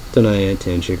 Tonight,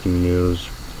 10 chicken noodles,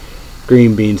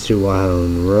 green beans, 2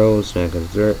 Wahoon rolls, snack and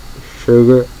dessert,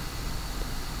 sugar,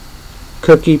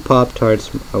 cookie, Pop-Tarts.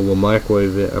 I will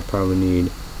microwave it. I probably need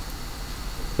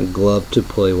a glove to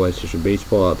play White Station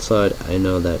baseball outside. I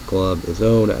know that glove is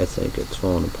old. I think it's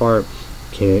falling apart.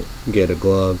 Can't get a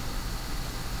glove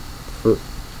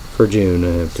for June. I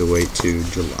have to wait to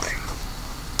July.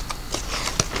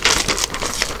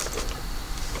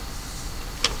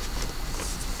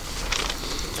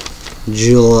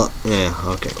 Yeah,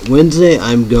 okay. Wednesday,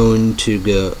 I'm going to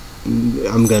get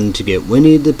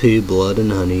Winnie the Pooh, Blood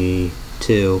and Honey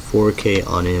 2 4K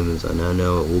on Amazon. I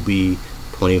know it will be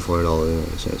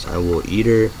 $24.99. I will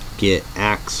either get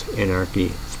Axe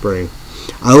Anarchy Spring.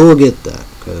 I will get that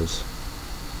because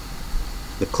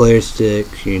the Clear Stick,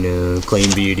 Clean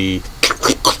Beauty,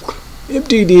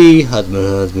 MTD,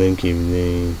 Husband,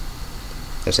 QVD.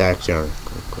 That's Axe Anarchy.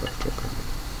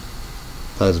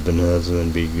 Husband,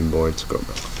 vegan board, scroll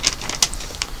back.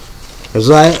 Cause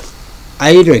I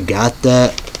either got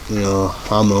that,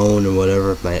 on my own or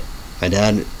whatever. My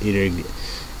dad either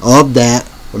of that,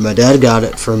 or my dad got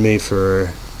it for me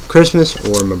for Christmas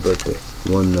or my birthday.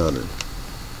 One or another.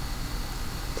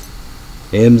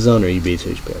 Amazon or eBay,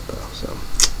 PayPal. So.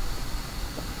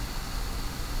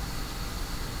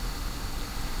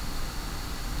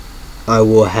 I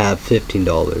will have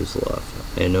 $15 left.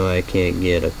 I know I can't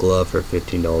get a glove for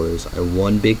 $15. I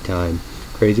won big time.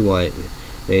 Crazy White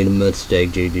made a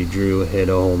mistake. JD Drew hit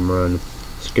a home run.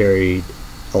 Scary,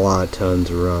 a lot of tons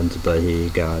of runs, but he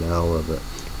got out of it.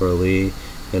 Lee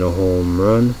hit a home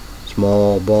run.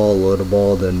 Small ball, little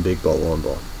ball, then big ball, long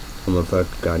ball. I'm a fuck.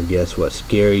 God, guess what?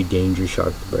 Scary, dangerous,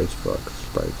 shark, Bryce, fuck.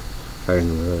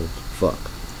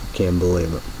 Can't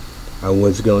believe it. I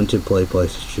was going to play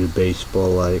PlayStation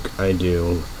baseball like I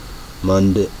do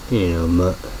Monday,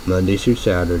 Monday through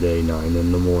Saturday, 9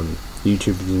 in the morning.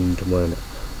 YouTube didn't win it.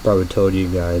 Probably told you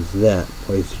guys that.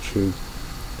 Place the truth.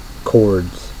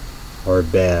 Cords are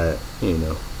bad,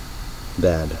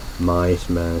 bad. Mice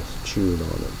chewed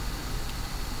on them.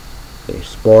 They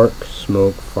spark,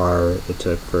 smoke, fire. It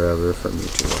took forever for me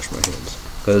to wash my hands.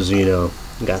 Because,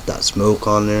 got that smoke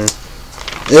on there.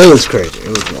 It was crazy. It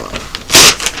was wild.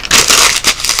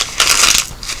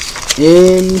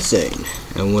 Insane.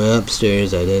 I went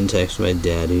upstairs. I didn't text my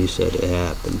dad. He said it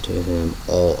happened to him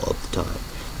all of the time.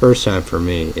 First time for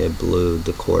me, it blew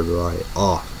the cord right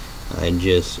off. I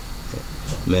just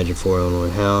imagine 4 Illinois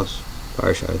house.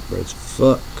 Fire shots, birds.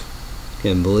 Fuck.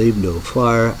 Can't believe no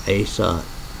fire. I saw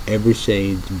every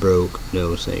shade broke.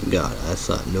 No, thank God. I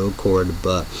saw no cord,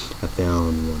 but I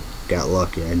found one. Got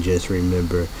lucky. I just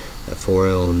remember that 4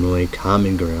 Illinois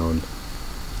Common Ground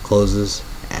closes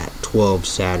at 12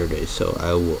 Saturday, so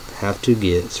I will have to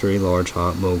get 3 large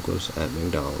hot mochas at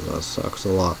McDonald's. That sucks a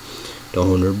lot. Don't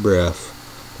hold your breath.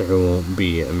 There won't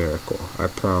be a miracle. I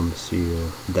promise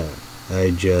you that.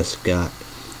 I just got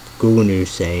Google News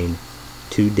saying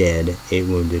 2 dead, 8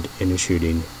 wounded in a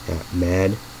shooting at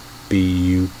Mad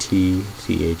Butcher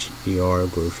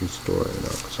grocery store in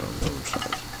Arkansas.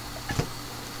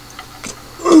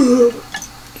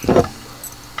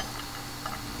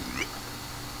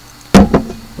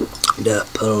 That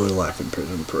put only life in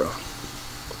prison, pro.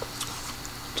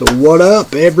 So what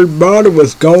up, everybody?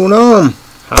 What's going on?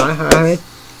 Hi.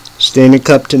 Stanley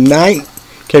Cup tonight.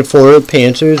 Can Florida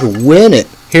Panthers win it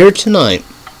here tonight?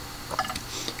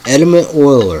 Edmonton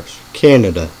Oilers,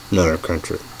 Canada, another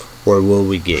country. Or will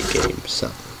we get Game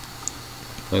 7?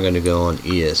 I'm going to go on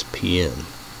ESPN.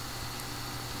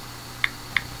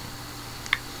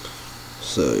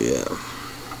 So, yeah.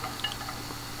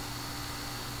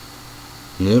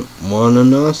 Yep,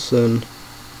 1-0.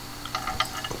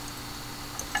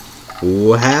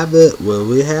 We'll have it. Will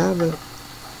we have it?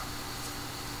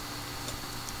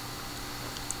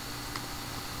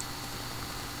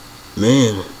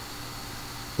 Man.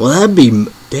 Well, that'd be...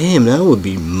 Damn, that would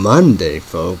be Monday,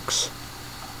 folks.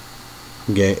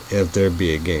 If there'd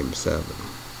be a Game 7.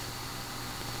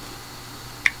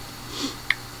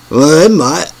 Well,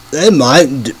 they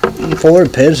might. Florida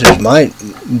Panthers might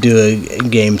do a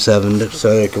Game 7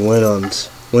 so they can win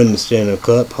the Stanley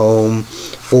Cup home.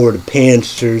 Florida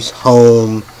Panthers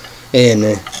home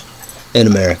in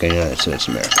America, United States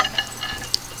of America.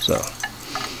 So,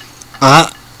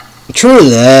 true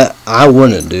that, I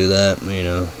wouldn't do that,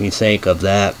 you think of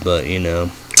that, but,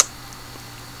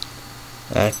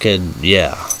 I could,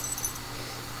 yeah.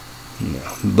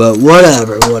 But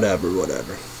whatever.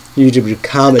 YouTube,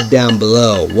 comment down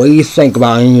below. What do you think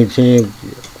about any team?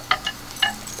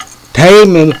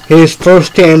 Tatum, his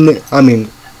first NBA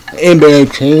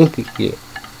championship.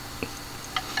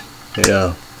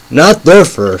 Yeah. Not their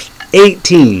first.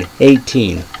 18.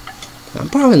 I'm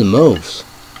probably the most.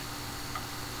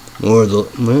 Or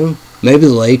maybe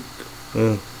the Lake.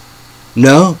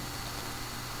 No.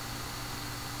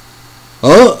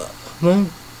 Oh, well.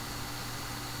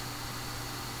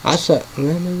 I thought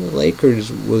maybe the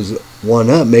Lakers was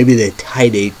one up. Maybe they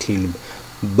tied 18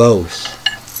 both.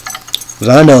 Because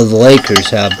I know the Lakers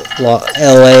have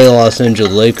LA, Los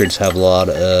Angeles Lakers have a lot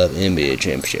of NBA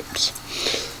championships.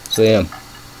 So yeah,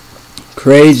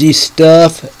 crazy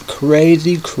stuff.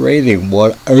 Crazy.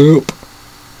 What up?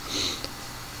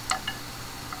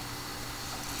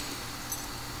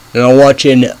 And I'm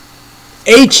watching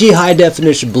HD high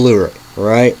definition Blu-ray,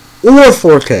 right? Or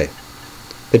 4K.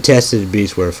 Contested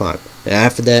Beastwear 5. And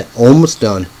after that, almost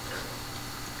done.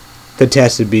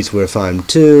 Contested Beastwear 5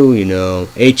 2,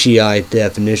 HEI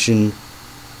definition,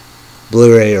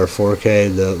 Blu-ray or 4K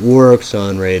that works,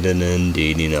 unrated,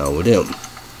 indeed, with them.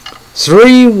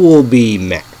 3 will be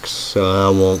max, so I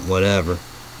won't whatever.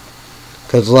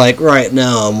 Because, right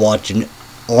now, I'm watching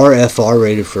RFR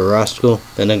rated for Rascal,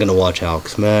 then I'm going to watch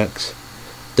Alex Max.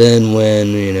 Then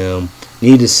when,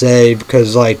 need to save,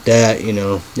 because that,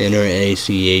 enter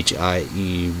ACHIEVE,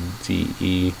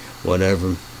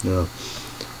 whatever,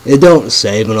 it don't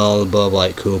save and all above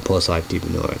like Cool Plus Live TV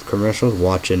North commercials,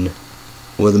 watching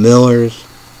with the Millers,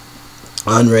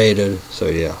 unrated, so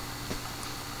yeah.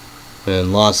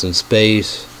 And Lost in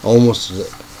Space, almost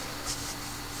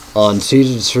on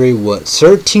season 3,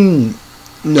 13,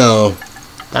 no,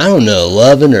 I don't know,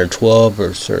 11 or 12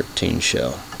 or 13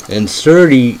 show. And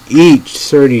 30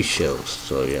 shows,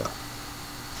 so yeah.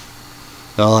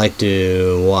 I like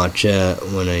to watch that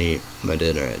when I eat my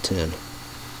dinner at 10.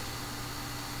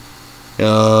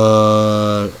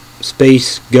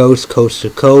 Space Ghost Coast to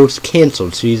Coast,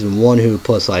 canceled season 1, Hulu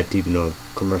Plus Live TV no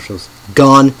commercials,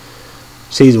 gone.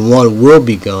 Season 1 will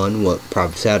be gone,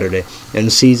 probably Saturday,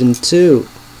 and Season 2,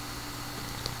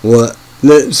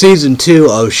 Season 2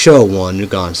 of Show 1 is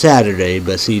gone Saturday,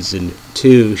 but Season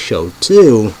 2, Show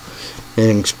 2,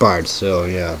 and expired. So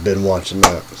yeah, I've been watching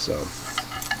that. So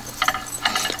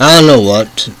I don't know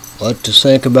what to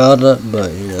think about it,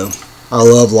 but you know, I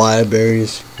love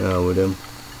libraries with him.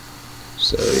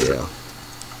 So yeah.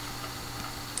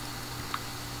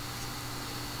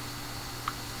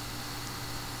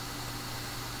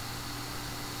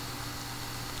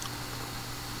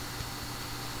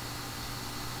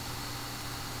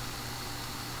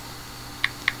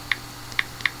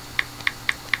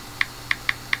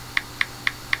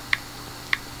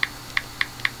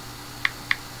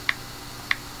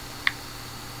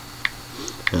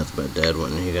 That's my dad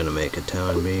when he gonna make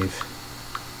Italian beef.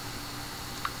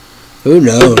 Who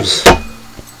knows?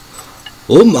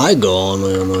 We might go on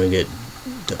and get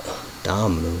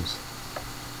Domino's.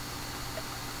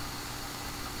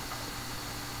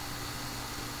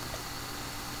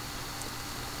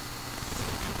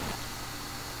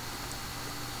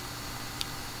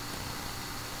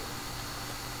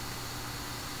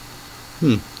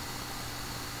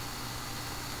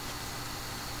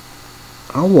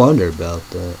 I wonder about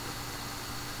that.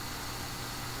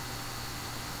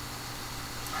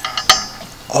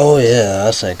 Oh yeah,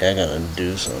 I think I gotta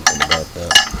do something about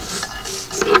that.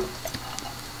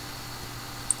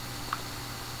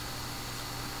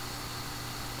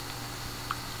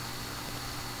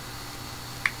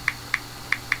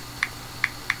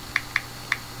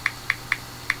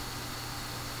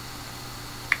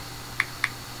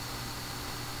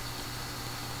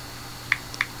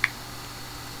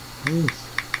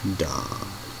 Dom.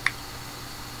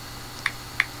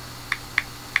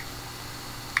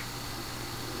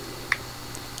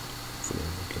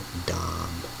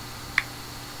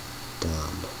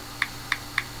 Dom.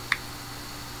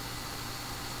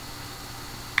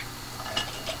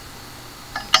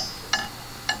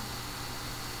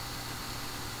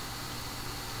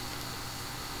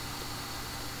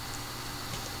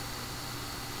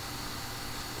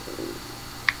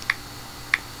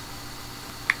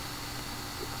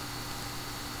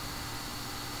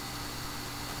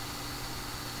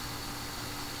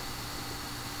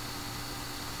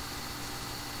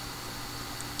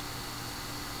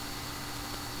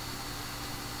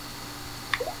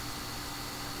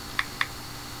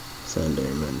 Sunday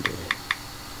or Monday.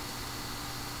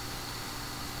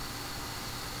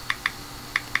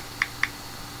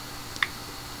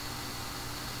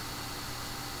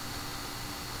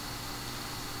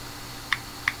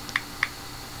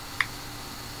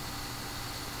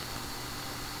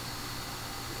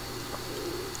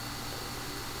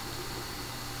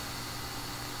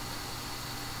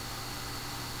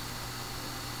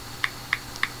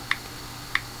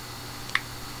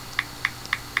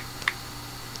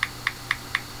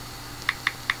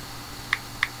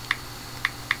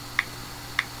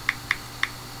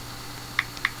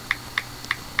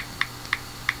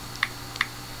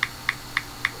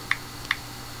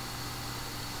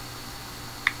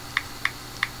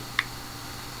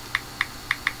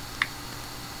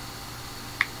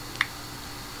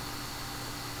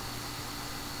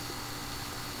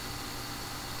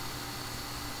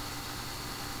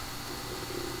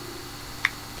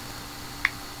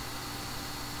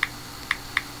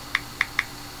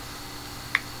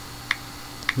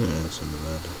 Yeah, something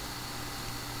like that.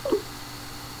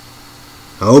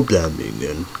 I hope that'd be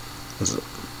good.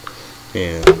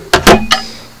 Yeah.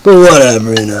 But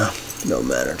whatever, you know. Don't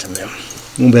matter to me.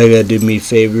 Nobody gotta do me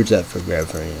favors that for grab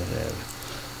for anything.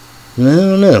 I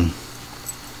don't know.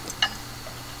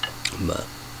 But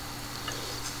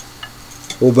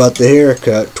what about the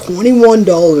haircut?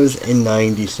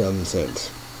 $21.97.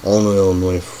 Only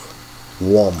Illinois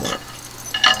Walmart.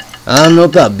 I don't know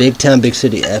about Big Town Big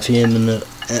City FM in the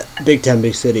Big Town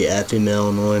Big City FM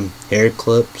Illinois hair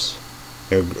clips.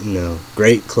 No,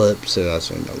 great clips. So that's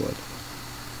what I would.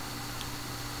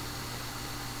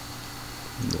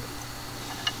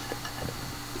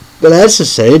 But that's to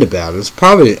say it about it. It's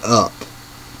probably up.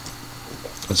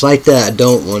 It's like that. I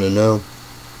don't want to know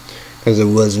because it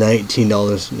was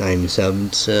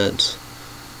 $19.97.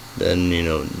 Then you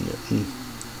know,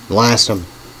 last time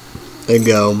they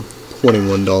go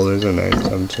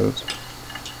 $21.97.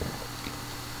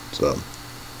 So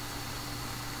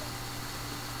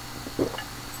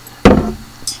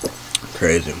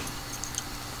crazy.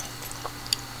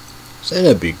 Say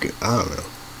that'd be good. I don't know.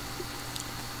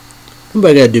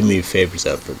 Somebody gotta do me favors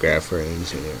up for graph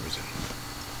frames and everything.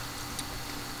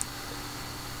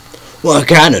 Well, I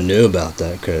kind of knew about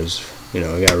that because, you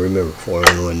know, I gotta remember before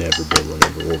Illinois never did one,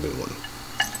 never will be one.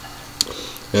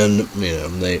 and you know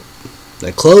they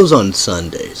close on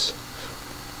Sundays,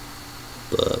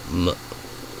 but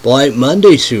like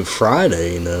Monday through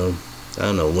Friday, you know, I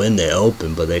don't know when they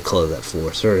open, but they close at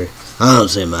 4:30. I don't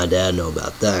say my dad know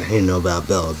about that. He know about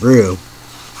Bella Brew.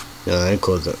 You know, they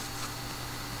close at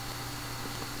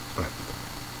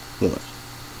what?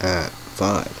 At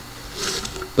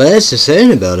 5. But that's the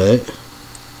saying about it.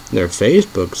 Their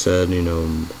Facebook said, you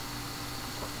know,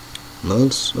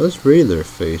 let's read their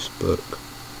Facebook.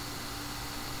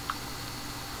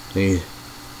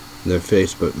 Their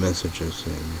Facebook messages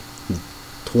saying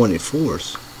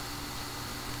 24th.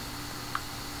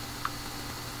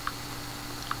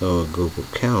 Oh, Google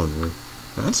Calendar.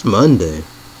 That's Monday.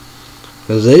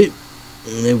 Because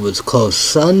it was closed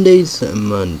Sundays and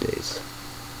Mondays.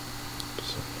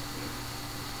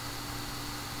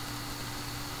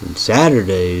 And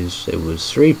Saturdays, it was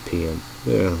 3 p.m.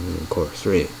 Yeah, of course,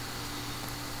 3.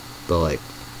 But, like,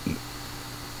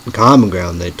 Common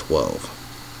Ground, they 12.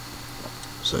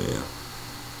 So, yeah.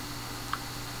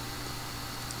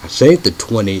 I think the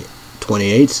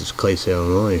 28th is Clay,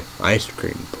 Illinois ice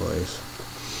cream place.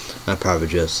 I probably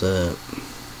just said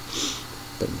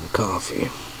but the coffee.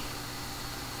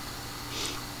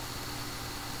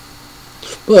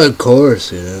 But, of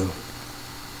course, you know.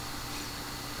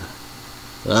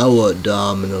 I want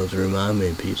Domino's remind me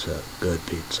of pizza. Good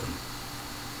pizza.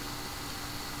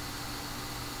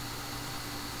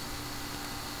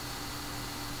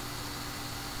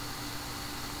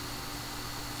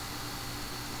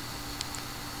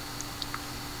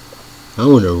 I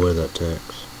wonder where that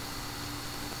text.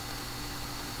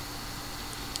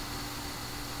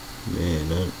 Man,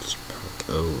 that's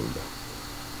old.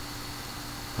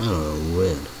 I don't know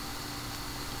when.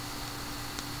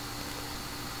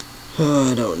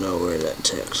 Oh, I don't know where that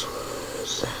text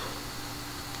was.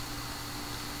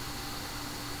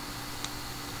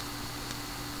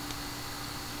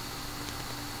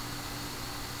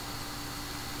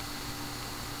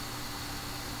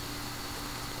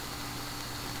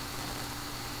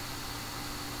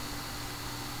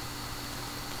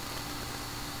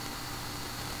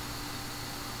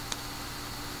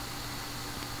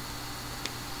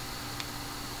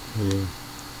 Yeah.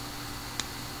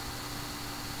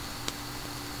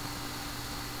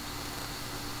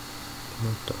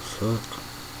 What the fuck?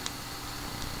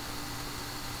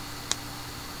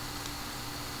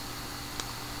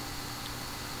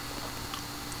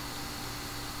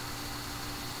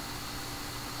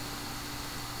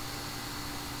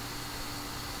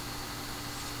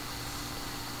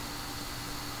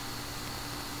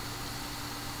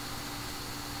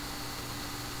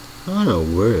 I don't know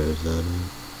where is that in.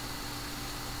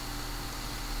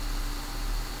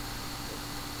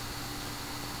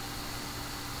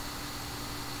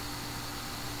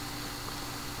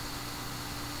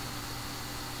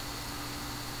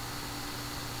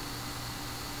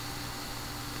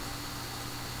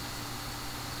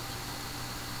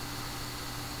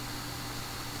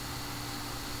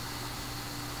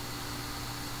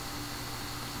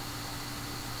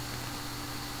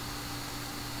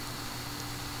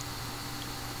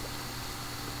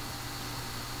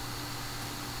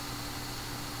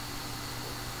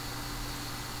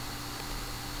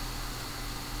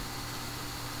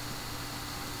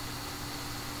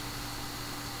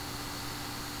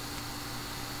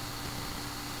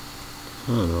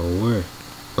 I don't know where.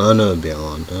 I know it'd be a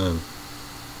long time.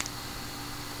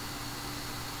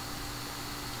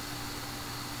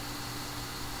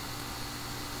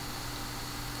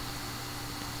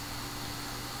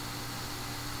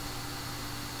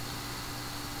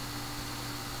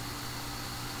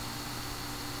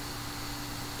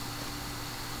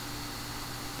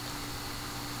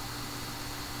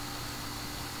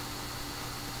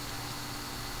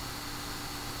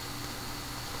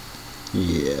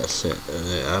 Yes,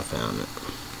 I found it.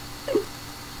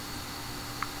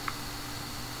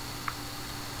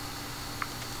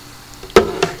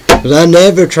 Cause I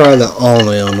never tried the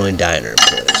only diner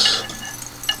place.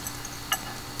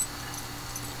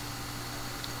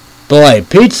 But like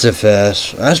Pizza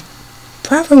Fest, that's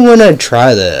probably when I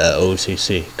try that at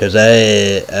OCC. Cause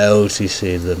at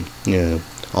OCC, the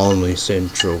only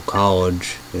Central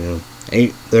College,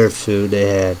 ate their food. They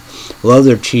had love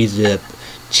their cheese dip.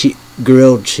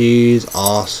 Grilled cheese,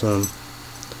 awesome.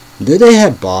 Did they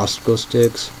have Bosco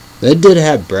sticks? They did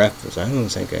have breakfast. I don't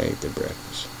think I ate the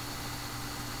breakfast.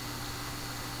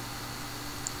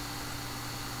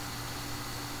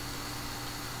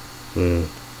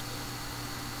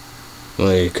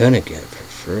 Well, you couldn't get it for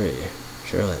free.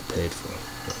 Surely I paid for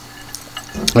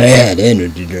it. They had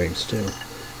energy drinks too.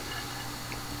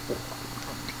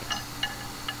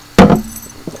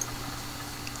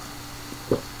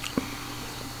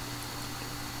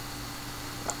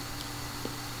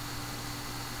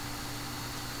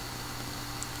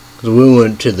 Cause we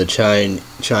went to the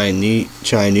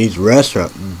Chinese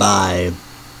restaurant by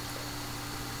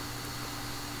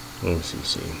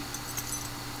OCC.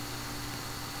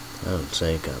 I don't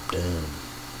think up down.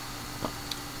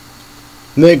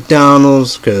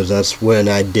 McDonald's, cause that's when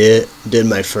I did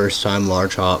my first time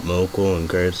large hot mocha, and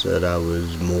Chris said I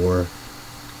was more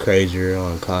crazier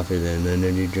on coffee than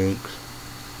energy drinks.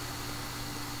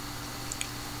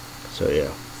 So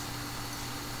yeah.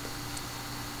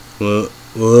 Well,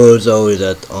 we was always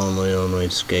at the Illinois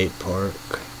skate park.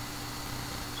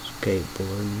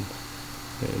 Skateboarding.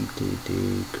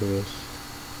 MTD, Chris.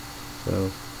 So.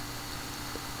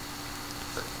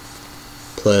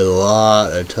 Played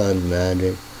a ton of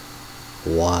Magic.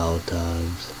 Wild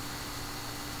times.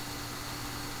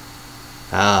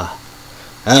 Ah.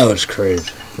 That was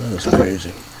crazy. That was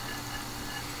crazy.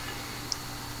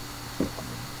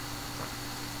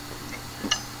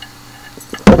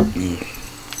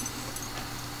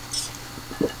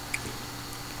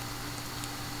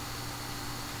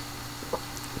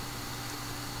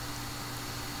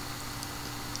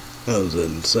 That was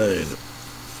insane.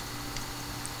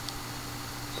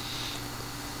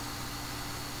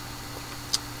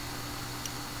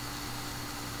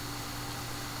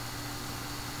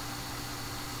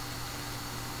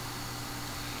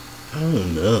 I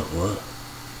don't know what.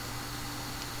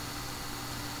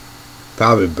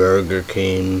 Probably Burger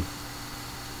King.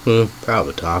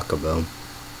 Probably Taco Bell.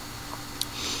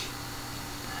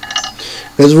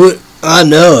 Cause I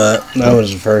know that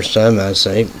was the first time I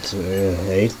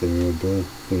ate the real deal.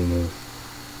 You know.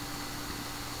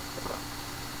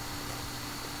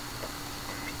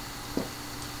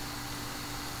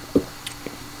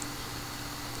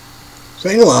 So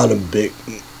ain't a lot of big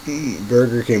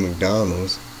Burger King,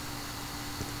 McDonald's.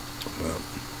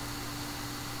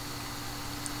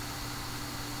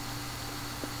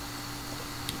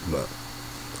 But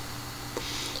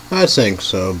I think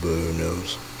so, but who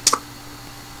knows?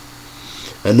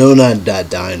 I know not that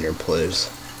diner place.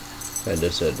 I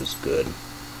just said it's good.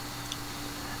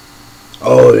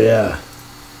 Oh yeah.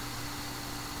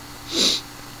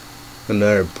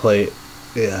 Another plate.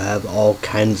 Yeah, I have all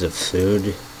kinds of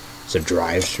food. It's a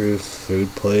drive-through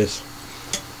food place.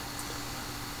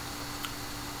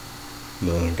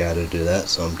 Well, I gotta do that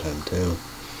sometime too.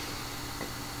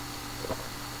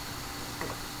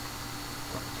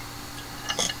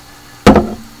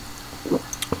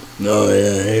 No,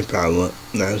 yeah, he probably went.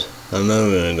 Nice. I'm never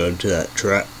gonna go to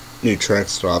that new track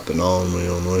stop in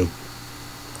Illinois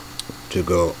to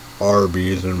go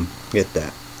Arby's and get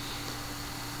that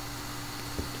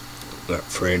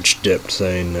French dip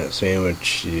thing, that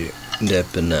sandwich you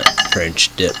dip in that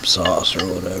French dip sauce or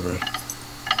whatever.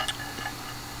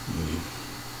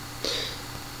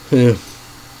 Yeah.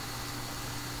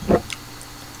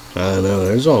 I don't know,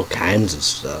 there's all kinds of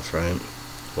stuff, right?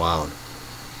 Wow.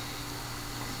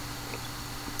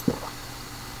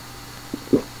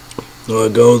 So I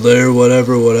go there,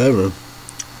 whatever.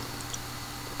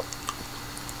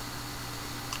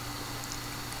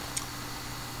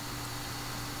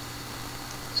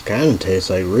 It kind of tastes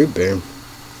like root beer.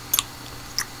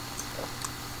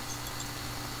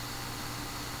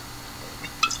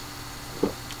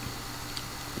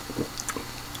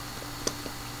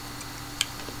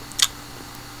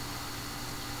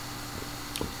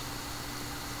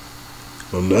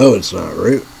 Well, no, it's not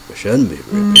root. It shouldn't be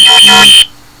root beer.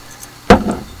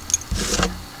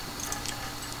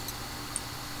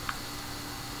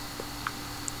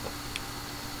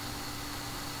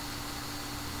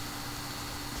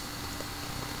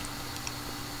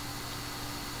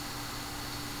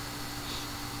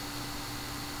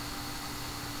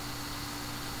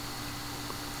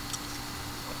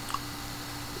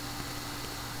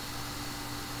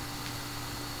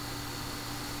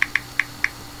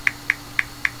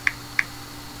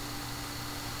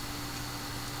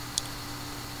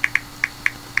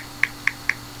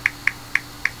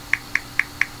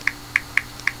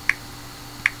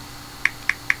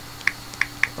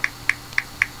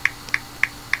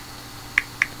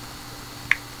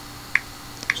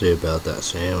 See about that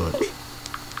sandwich.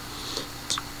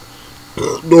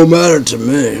 Don't matter to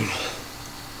me.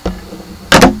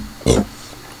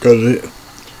 Cause it.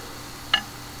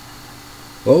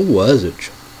 What was it?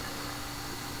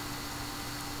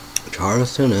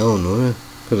 Charleston, Illinois.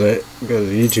 Cause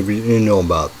YouTube, you know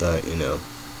about that, you know.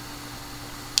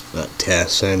 That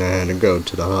test saying I had to go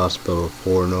to the hospital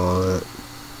for and all that.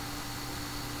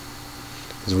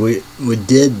 Cause we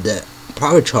did that.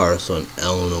 Probably Charleston,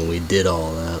 Illinois. We did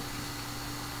all that.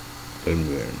 I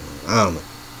don't know.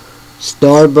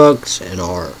 Starbucks and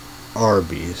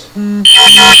Arby's.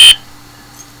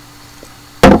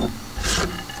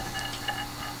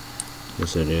 I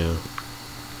said, yeah.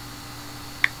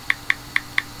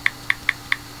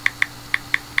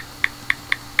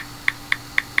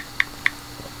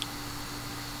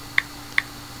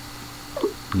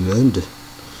 And then do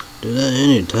that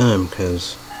anytime,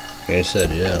 because, like I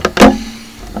said, yeah.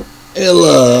 I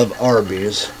love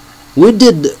Arby's.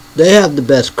 They have the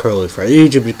best curly fries.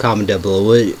 YouTube, comment down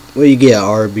below. What you get at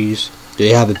Arby's? Do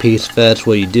you have a piece of fest?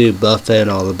 What you do? Buffet and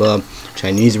all the above.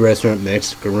 Chinese restaurant,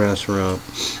 Mexican restaurant.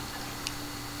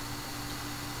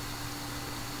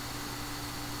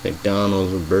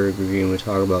 McDonald's or Burger King. We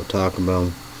talk about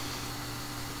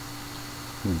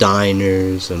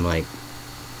diners and like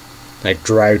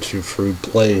drive-through food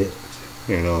place,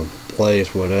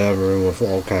 place, whatever, with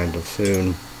all kinds of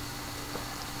food.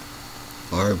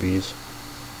 Arby's.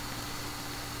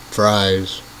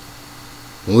 Fries.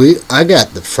 I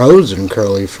got the frozen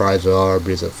curly fries at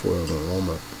Arby's at Fort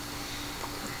Walmart.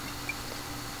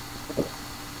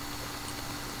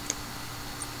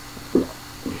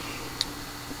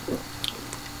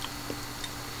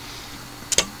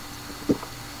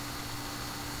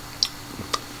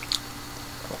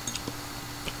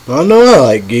 I know I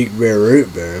like Geek Bear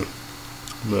Root Beer,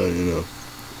 but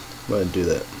might do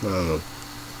that. I don't know.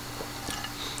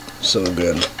 So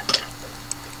good.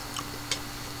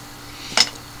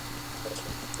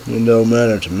 It don't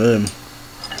matter to me.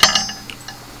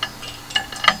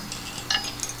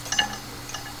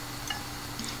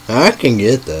 I can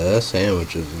get that. That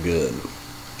sandwich is good.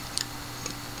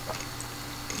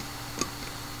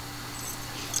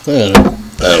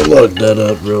 I'll look that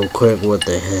up real quick, what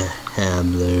they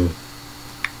have there.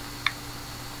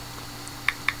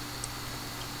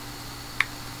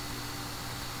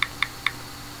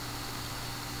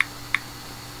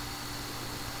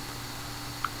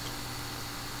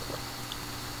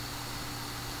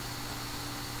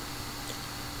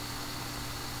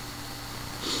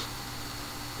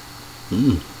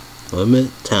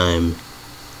 Limit time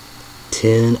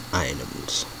 10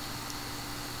 items.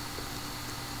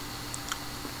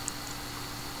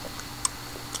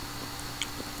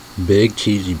 Big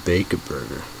cheesy bacon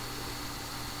burger.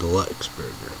 Deluxe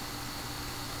burger.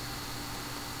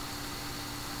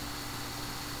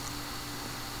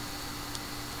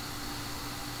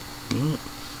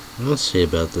 Let's see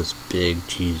about this big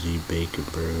cheesy bacon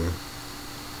burger.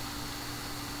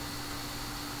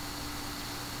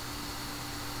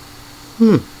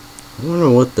 I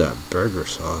wonder what that burger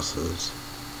sauce is.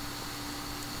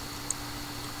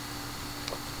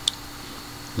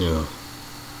 Yeah.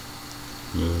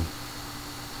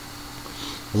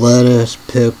 Lettuce,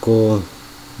 pickle,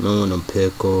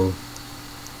 pickle,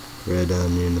 red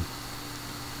onion.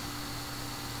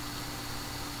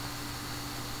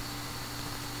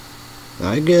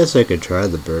 I guess I could try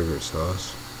the burger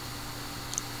sauce.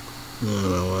 I don't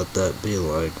know what that'd be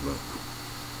like, but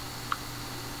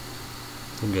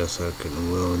I guess I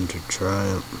can willing to try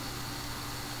it.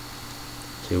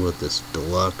 See what this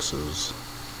deluxe is.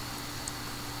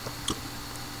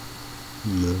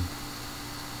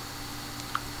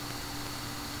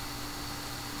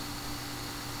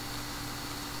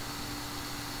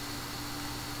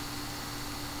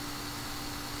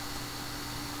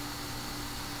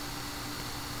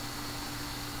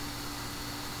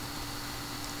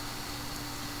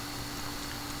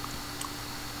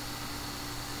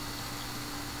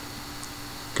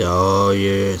 Got all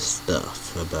your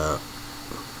stuff about.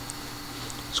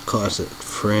 It's classic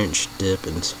French dip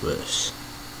and Swiss.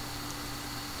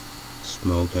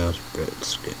 Smokehouse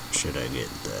brisket. Should I get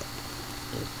that?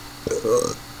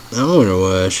 I wonder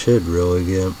what I should really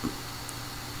get.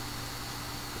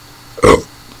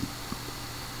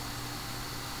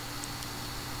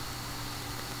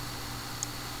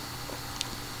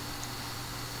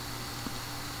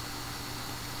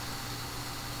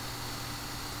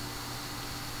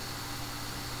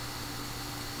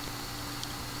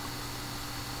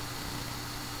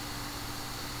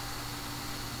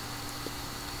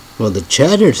 Well, the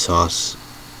cheddar sauce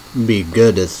would be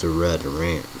good as the red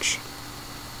ranch.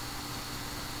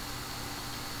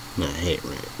 And I hate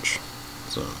ranch,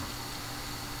 so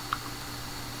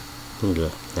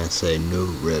I say no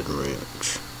red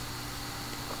ranch.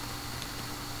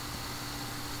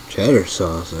 Cheddar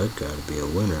sauce, that gotta be a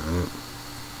winner, right?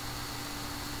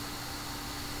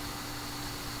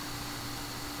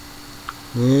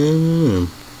 I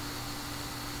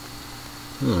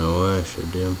don't know what I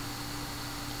should do.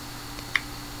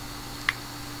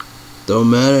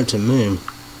 Don't matter to me.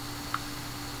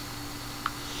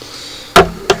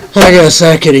 I guess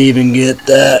I could even get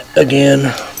that again.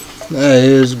 That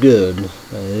is good.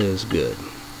 That is good.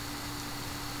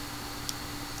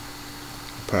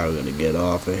 Probably gonna get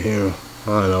off of here. I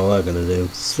don't know what I'm gonna do.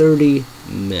 30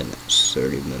 minutes.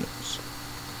 30 minutes.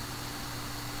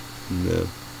 No.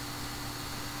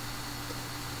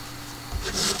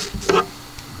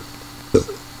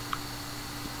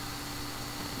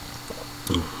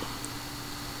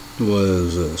 What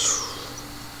is this?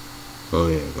 Oh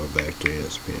yeah, go back to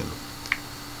ESPN.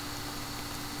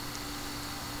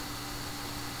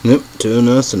 Yep,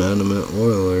 2-0 Adamant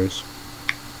Oilers.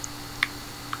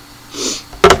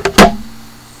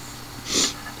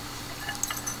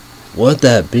 What'd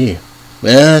that be?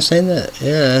 Yeah, I seen that.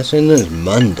 Yeah, I seen this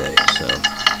Monday. So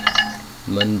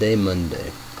Monday.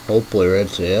 Hopefully, Red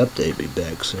Sea Update be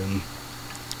back soon.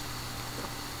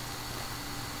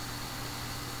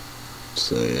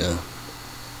 So yeah.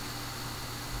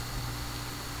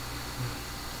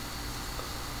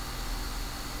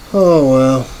 Oh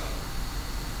well.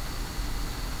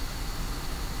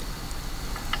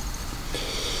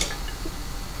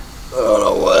 I don't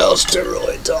know what else to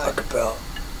really talk about.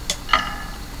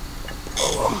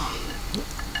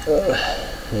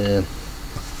 Yeah.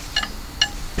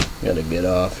 Gotta get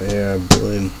off here, I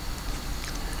believe.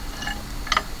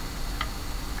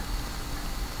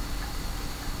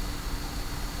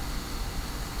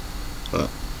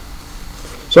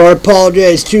 So I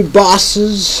apologize to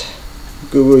bosses.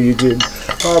 Google YouTube.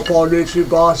 I apologize to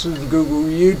bosses. Google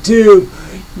YouTube.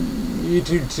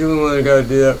 YouTube too. I gotta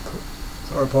do that.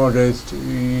 I apologize to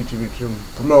YouTube to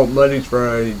promote Mondays,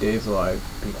 Friday, Days Live.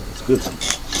 Because good.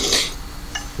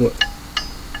 What?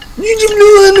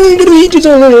 YouTube YouTube's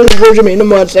only version in a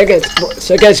month. Second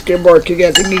skateboard kick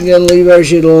out the gig and leave our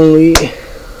shit alone.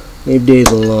 Leave Days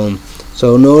alone.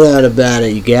 So no doubt about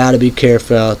it. You gotta be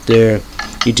careful out there.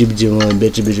 YouTube doing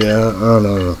bitch. I don't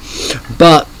know.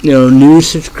 But you know, new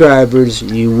subscribers,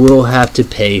 you will have to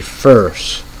pay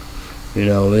first. You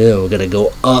know, we're gonna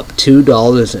go up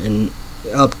 $2 and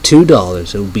up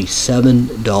 $2. It will be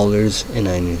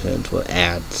 $7.90 with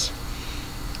ads.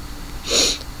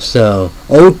 So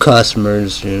old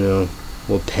customers, you know,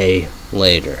 will pay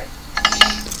later.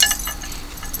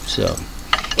 So,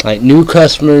 like new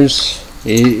customers,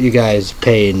 you guys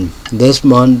paid this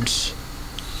month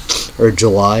or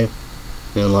July,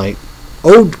 and like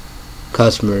old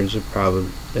customers would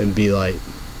probably be like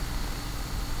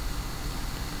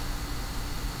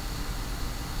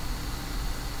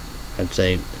I'd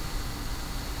say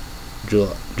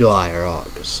July or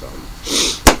August. So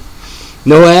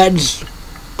no ads,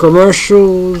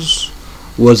 commercials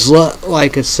was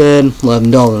like I said,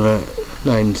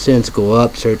 $11.09 go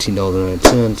up,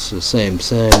 $13.09, the same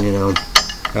thing. You know,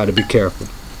 gotta be careful.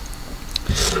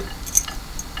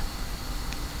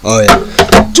 Oh yeah.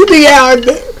 2 big hours,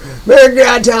 American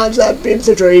Got Talent, 7 p.m.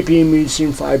 Central, 8 p.m.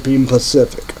 Eastern, 5 p.m.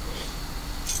 Pacific.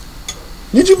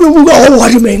 YouTube will go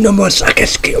watch me no more suck a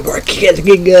skateboard. Can't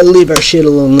leave our shit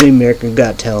alone. Leave American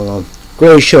Got Talent alone.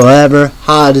 Greatest show ever.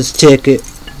 Hottest ticket.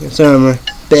 Summer.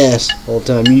 Best all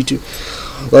time YouTube.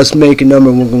 Let's make a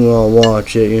number. We're gonna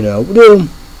watch it. You know.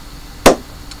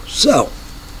 So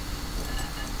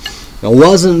I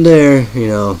wasn't there. You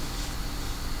know.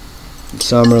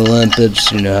 Summer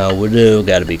Olympics, you know how we do,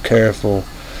 gotta be careful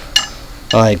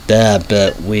like that,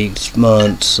 but weeks,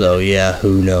 months, so yeah,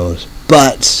 who knows.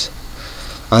 But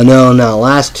I know not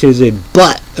last Tuesday,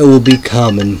 but it will be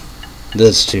coming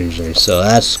this Tuesday, so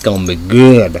that's gonna be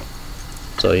good.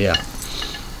 So yeah,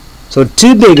 so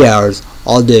 2 big hours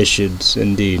auditions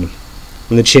indeed.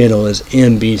 And the channel is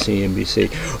NBC.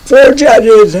 4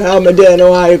 judges, Almadano,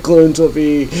 Ohio, Clune,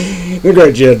 Sophie. The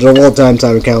great judge of all time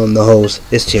counting the host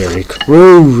is Terry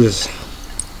Crews.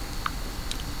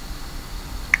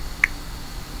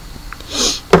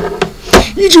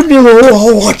 YouTube people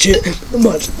will watch it. The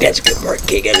month gets good work,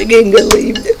 kick it again, get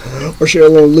leave. Or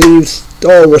Cheryl leaves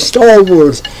Star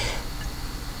Wars.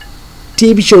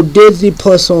 TV show Disney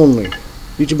Plus only.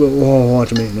 YouTube will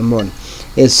watch me in the morning.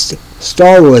 It's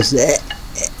Star Wars.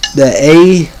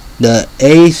 The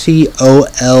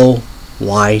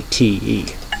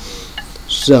ACOLYTE.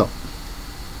 So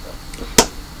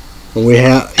we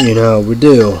have, you know, we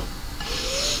do,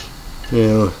 you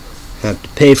know, have to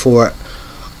pay for it.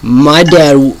 My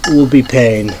dad will be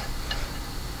paying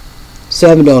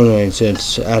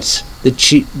 $7.09. That's the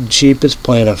cheapest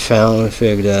plan I found. I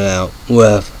figured that out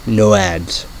with no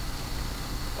ads.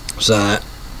 So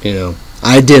you know,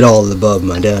 I did all of the above.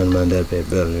 My dad paid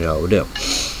bills. You know, we do.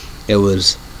 It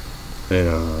was, you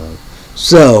know,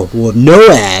 so with no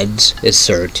ads, it's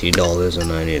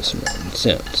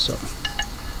 $13.99. So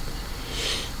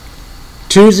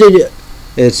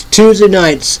it's Tuesday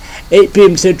nights, 8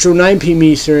 p.m. Central, 9 p.m.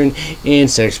 Eastern, and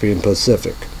 6 p.m.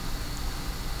 Pacific.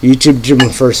 YouTube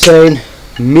Jim first saying,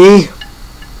 me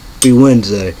be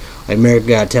Wednesday. American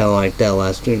Got Talent like that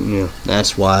last year. You know,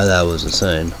 that's why that was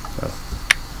insane.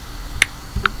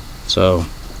 So,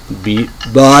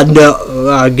 but no,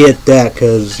 I get that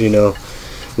because, you know,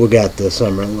 we got the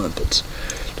Summer Olympics.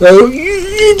 So,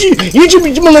 YouTube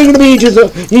is going to be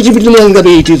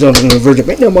YouTube on the Virgin.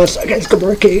 Right now, my second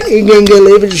birthday ain't going to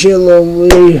leave it shit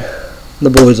alone. The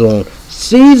boys alone.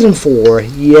 Season 4,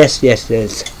 yes.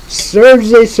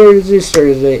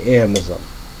 Thursday, Amazon.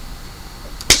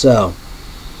 So,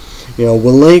 you know,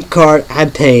 with link card,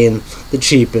 I'm paying the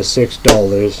cheapest,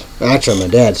 $6. Actually, my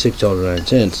dad,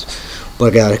 $6.09.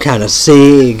 But I gotta kind of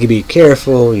see, be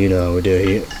careful, you know, we do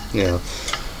here, you know.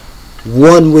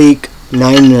 1 week,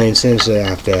 99 cents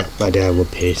after that, my dad will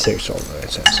pay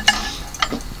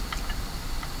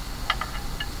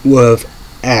 $6.09. With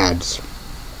ads.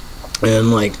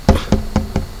 And, like,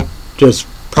 just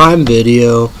Prime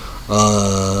Video,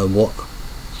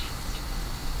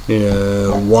 you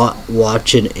know,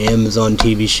 watching Amazon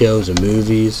TV shows and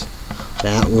movies,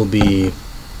 that will be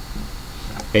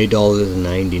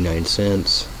 $8.99.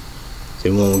 So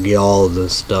you won't get all of the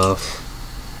stuff.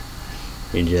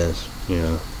 You just,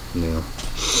 you know.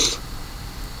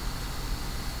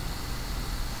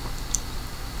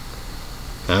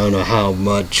 I don't know how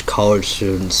much college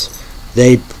students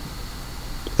they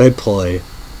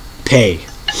pay.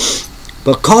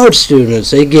 But college students,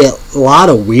 they get a lot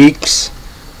of weeks.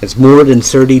 It's more than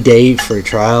 30 days for a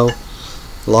trial.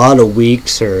 A lot of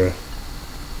weeks, or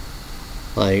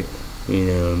like, you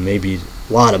know, maybe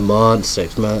a lot of months,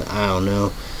 6 months, I don't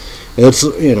know. It's,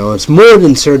 you know, it's more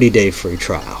than 30-day free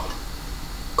trial.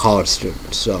 College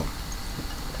students. So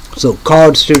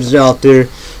college students out there,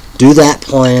 do that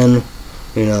plan.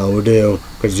 You know, we do,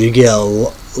 because you get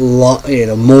a lot, you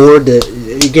know, more than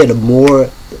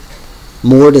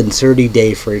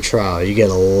 30-day free trial. You get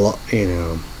a lot, you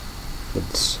know,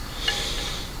 it's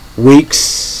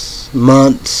weeks,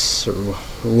 months, or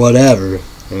whatever.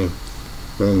 And,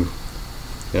 you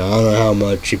know, I don't know how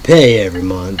much you pay every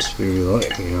month, you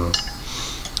know.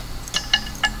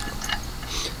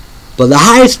 But the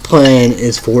highest plan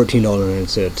is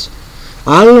 $14.09.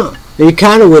 I don't know. You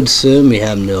kind of would assume you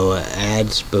have no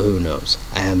ads, but who knows?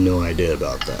 I have no idea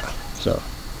about that.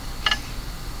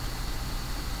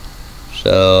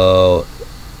 So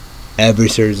every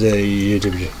Thursday,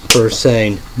 YouTube first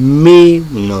saying me,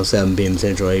 you know, 7 p.m.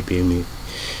 Central, 8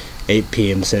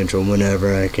 p.m. Central,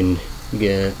 whenever I can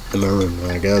get in my room,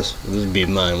 I guess. This would be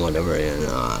mine, whatever, you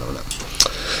know, I don't know.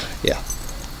 Yeah.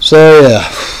 So, yeah.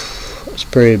 It's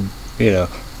pretty, you know.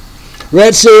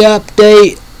 Red Sea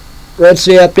Update,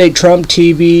 Trump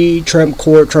TV, Trump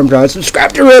Court, Trump Trial.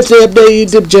 Subscribe to Red Sea Update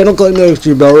YouTube channel, click the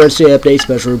notification bell, Red Sea Update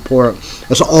Special Report.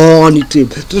 That's all on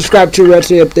YouTube. Subscribe to Red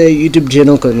Sea Update YouTube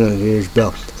channel, click the notification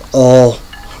bell. All,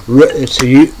 it's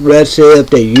a Red Sea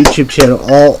Update YouTube channel,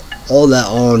 all that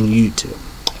on YouTube.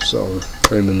 So,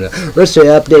 remember that. Red Sea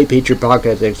Update, Patreon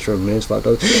Podcast, Extra Minutes, $5.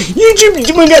 YouTube, you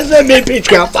got $7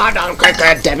 Patreon, $5 credit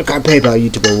card, debit card, PayPal,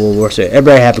 YouTube, will work it.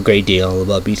 Everybody have a great day. All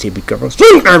about BC, be careful.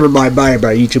 Everybody, bye,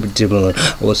 YouTube,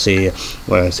 we'll see you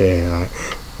when I say, alright.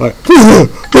 I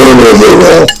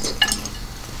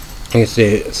can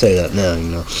say that now, you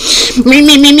know.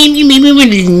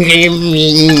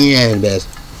 Best.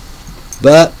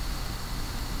 But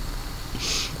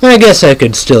I guess I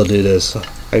could still do this.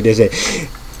 Like they say,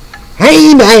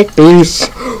 hey, my peace.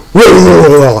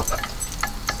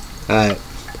 Alright.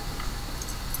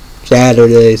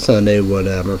 Saturday, Sunday,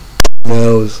 whatever. Who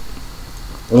knows?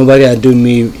 Nobody gotta do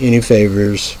me any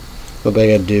favors. Nobody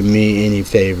gotta do me any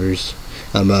favors.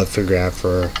 I'm up for grab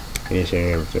for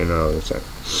anything, everything, all this stuff.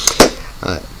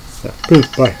 Alright.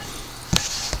 Bye.